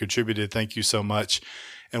and contributed, thank you so much.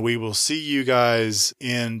 And we will see you guys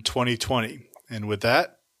in 2020. And with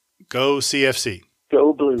that, go CFC.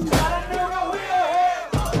 Go Blues.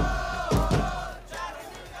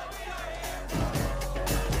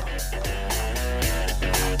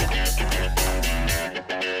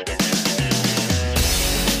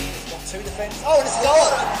 Oh, and it's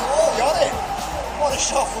gone. Oh, got it. What a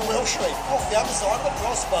shot from Wilshere. Off the other side of the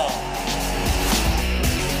crossbar.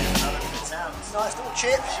 Nice little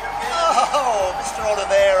chip. Oh,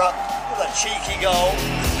 Oliveira with a cheeky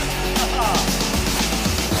goal.